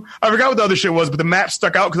them. I forgot what the other shit was, but the map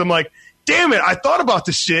stuck out because I'm like, damn it, I thought about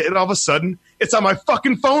this shit, and all of a sudden, it's on my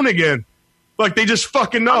fucking phone again. Like, they just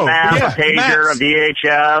fucking know. A map, a pager, maps. a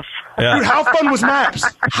VHS. Yeah. Dude, how fun was maps?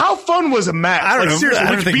 How fun was a map? I don't know. Seriously,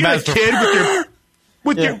 I don't think being a maps kid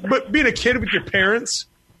but being a kid with your parents,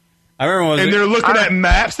 I remember and they're looking at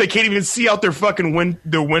maps, they can't even see out their fucking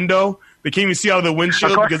their window. They can't even see out of the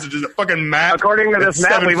windshield because it's just a fucking map. According to this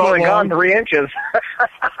map, we've only gone 3 inches.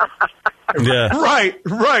 Yeah. Right.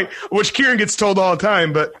 Which Kieran gets told all the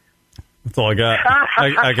time, but that's all I got.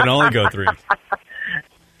 I can only go 3.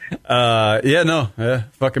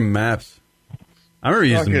 Fucking maps. I remember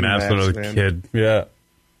using maps when I was a kid. Yeah.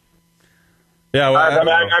 Yeah. Well, I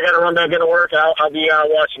got to run back into work. I'll be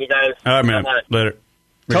watching you guys. All right, man. Later.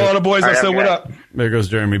 Tell all the boys I said what up. There goes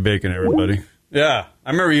Jeremy Bacon, everybody. Yeah.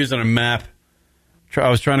 I remember using a map. I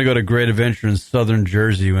was trying to go to Great Adventure in southern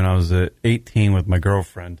Jersey when I was 18 with my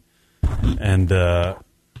girlfriend. And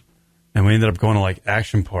we ended up going to like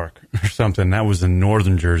Action Park or something. That was in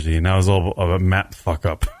northern Jersey, and that was all a map fuck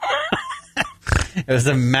up. It was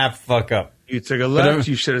a map fuck up. You took a left,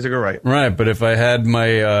 you should have took a right. Right, but if I had my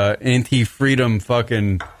anti-freedom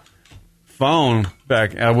fucking phone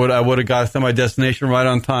back, I would have got to my destination right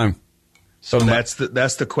on time. So that's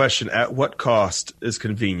the question. At what cost is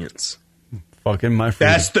convenience? Fucking my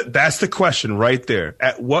freedom. That's the question right there.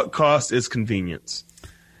 At what cost is convenience?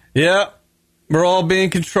 Yeah, we're all being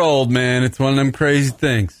controlled, man. It's one of them crazy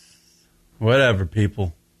things. Whatever,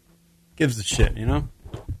 people. Gives a shit,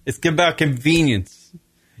 It's about convenience.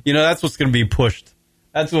 That's what's going to be pushed.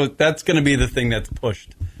 That's going to be the thing that's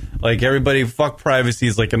pushed. Like, everybody, fuck privacy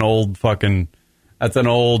is like an old fucking... That's an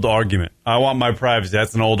old argument. I want my privacy.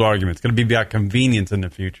 That's an old argument. It's going to be about convenience in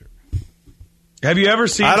the future. Have you ever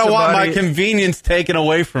seen I don't want my convenience taken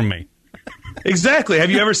away from me. Exactly.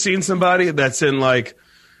 Have you ever seen somebody that's in, like,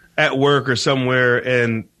 at work or somewhere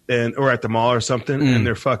and or at the mall or something, and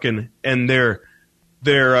they're fucking... And their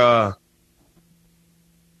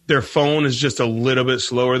phone is just a little bit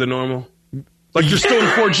slower than normal? Like, you're still in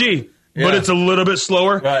 4G. Yeah. But it's a little bit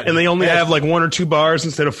slower, right. And they only have like 1 or 2 bars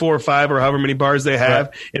instead of 4 or 5 or however many bars they have,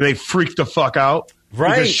 right. And they freak the fuck out,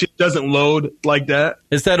 right? Because shit doesn't load like that.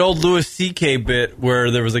 It's that old Louis C.K. bit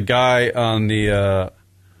where there was a guy on the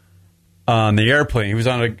airplane. He was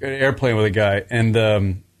on an airplane with a guy, and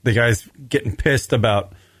the guy's getting pissed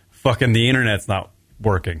about fucking the internet's not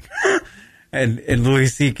working, and Louis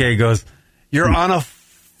C.K. goes, "You're on a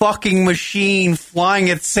fucking machine flying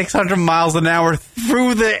at 600 miles an hour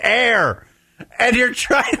through the air, and you're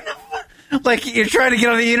trying to get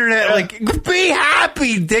on the internet. Like, be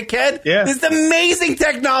happy, dickhead. Yeah. There's amazing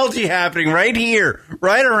technology happening right here,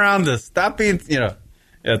 right around us. Stop being, Yeah,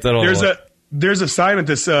 it's that old There's a sign at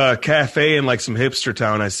this cafe in like some hipster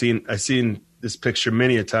town. I've seen this picture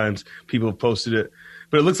many a times. People have posted it,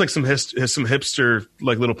 but it looks like some hipster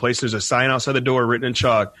like little place. There's a sign outside the door written in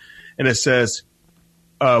chalk, and it says,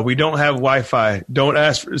 we don't have Wi-Fi. Don't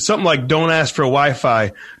ask for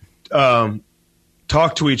Wi-Fi.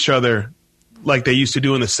 Talk to each other like they used to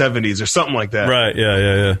do in the 70s or something like that. Right.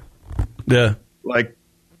 Yeah. Like,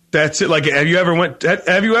 that's it. Like, have you ever went to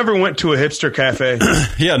a hipster cafe?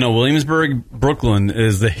 Yeah. No, Williamsburg, Brooklyn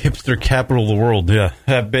is the hipster capital of the world. Yeah.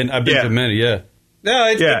 I've been to many. Yeah. No,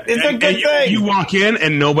 it's a good thing. You walk in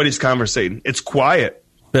and nobody's conversating. It's quiet.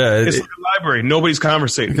 Yeah, it's like a library. Nobody's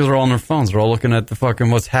conversating. Because they're all on their phones. They're all looking at the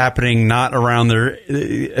fucking what's happening, not around their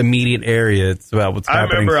immediate area. It's about what's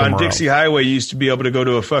happening somewhere else. I remember on Dixie Highway, you used to be able to go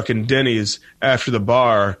to a fucking Denny's after the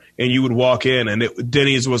bar, and you would walk in, and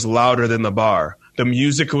Denny's was louder than the bar. The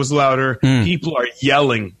music was louder. People are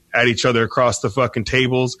yelling at each other across the fucking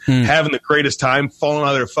tables, having the greatest time, falling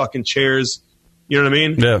out of their fucking chairs. You know what I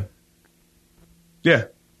mean? Yeah. Yeah.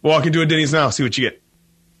 Walk into a Denny's now, see what you get.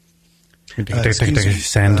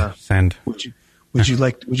 Sand. Would you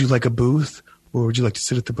like a booth, or would you like to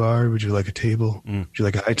sit at the bar? Would you like a table? Would you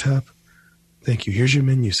like a high top? Thank you. Here's your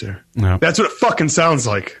menu, sir. No. That's what it fucking sounds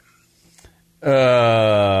like.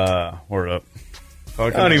 Word up.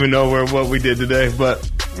 I don't even know what we did today, but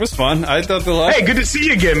it was fun. I thought Hey, good to see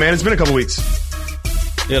you again, man. It's been a couple weeks.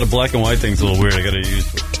 Yeah, the black and white thing's a little weird. I got to use.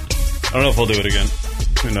 I don't know if I'll do it again.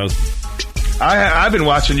 Who knows? I've been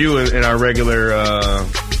watching you in our regular.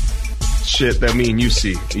 Shit that me and you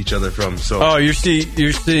see each other from. So you're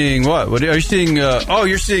seeing what? What are you seeing?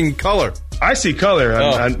 You're seeing color. I see color.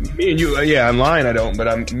 Me and you, online I don't,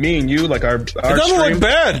 but me and you, like our it doesn't look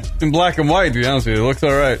bad in black and white, to be honest with you. It looks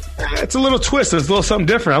all right. It's a little twist. It's a little something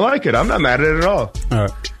different. I like it. I'm not mad at it at all. All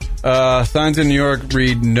right. Signs in New York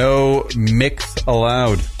read no mix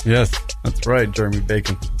allowed. Yes, that's right, Jeremy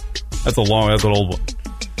Bacon. That's an old one.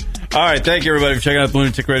 All right, thank you, everybody, for checking out the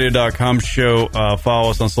lunaticradio.com show. Follow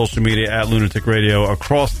us on social media at Lunatic Radio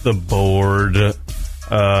across the board.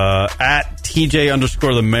 At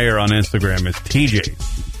TJ_the mayor on Instagram is TJ.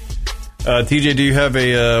 TJ, do you have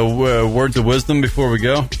a words of wisdom before we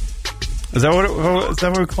go? Is that what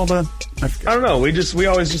we call that? I don't know. We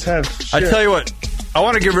always just have shit. I tell you what, I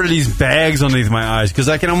want to get rid of these bags underneath my eyes because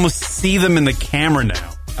I can almost see them in the camera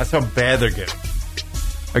now. That's how bad they're getting.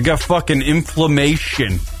 I got fucking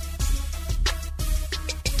inflammation.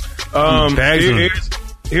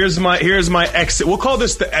 Here's my exit. We'll call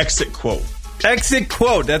this the exit quote. Exit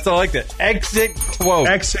quote. That's all I like that. Exit quote.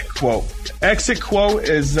 Exit quote. Exit quote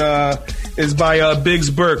is by Biggs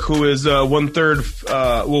Burke, who is was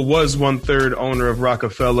 1/3 owner of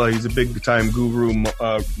Rockefeller. He's a big time guru,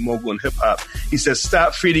 mogul in hip hop. He says,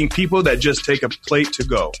 "Stop feeding people that just take a plate to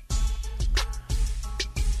go."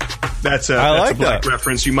 That's a black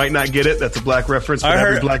reference. You might not get it. That's a black reference. But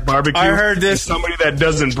every black barbecue, I heard this. Is somebody that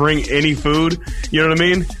doesn't bring any food. You know what I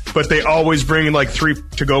mean? But they always bring like 3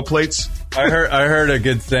 to-go plates. I heard a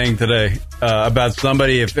good saying today about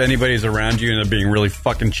somebody. If anybody's around you and they're being really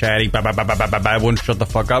fucking chatty, wouldn't shut the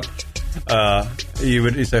fuck up.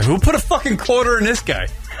 You say, "Who put a fucking quarter in this guy?"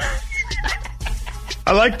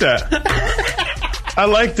 I like that. I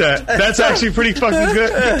like that. That's actually pretty fucking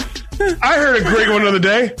good. I heard a great one the other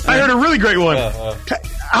day. I heard a really great one.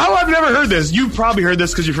 How I've never heard this. You probably heard this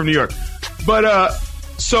because you're from New York. But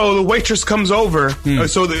so the waitress comes over.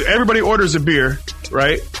 So everybody orders a beer,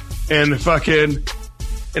 right? And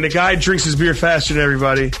the guy drinks his beer faster than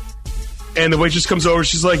everybody. And the waitress comes over.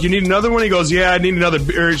 She's like, "You need another one?" He goes, "Yeah, I need another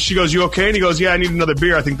beer." She goes, "You okay?" And he goes, "Yeah, I need another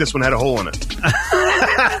beer. I think this one had a hole in it."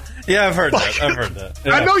 Yeah, I've heard that.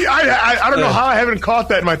 Yeah. I know. I don't know how I haven't caught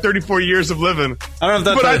that in my 34 years of living. I don't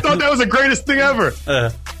know if that's I thought that was the greatest thing ever.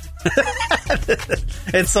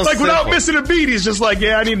 It's so like simple. Without missing a beat, he's just like,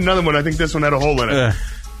 "Yeah, I need another one. I think this one had a hole in it."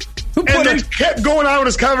 And then kept going on with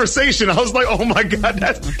his conversation. I was like, "Oh my god,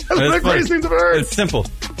 that's one of the greatest things I've heard." It's simple.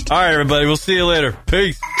 All right, everybody. We'll see you later.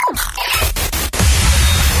 Peace.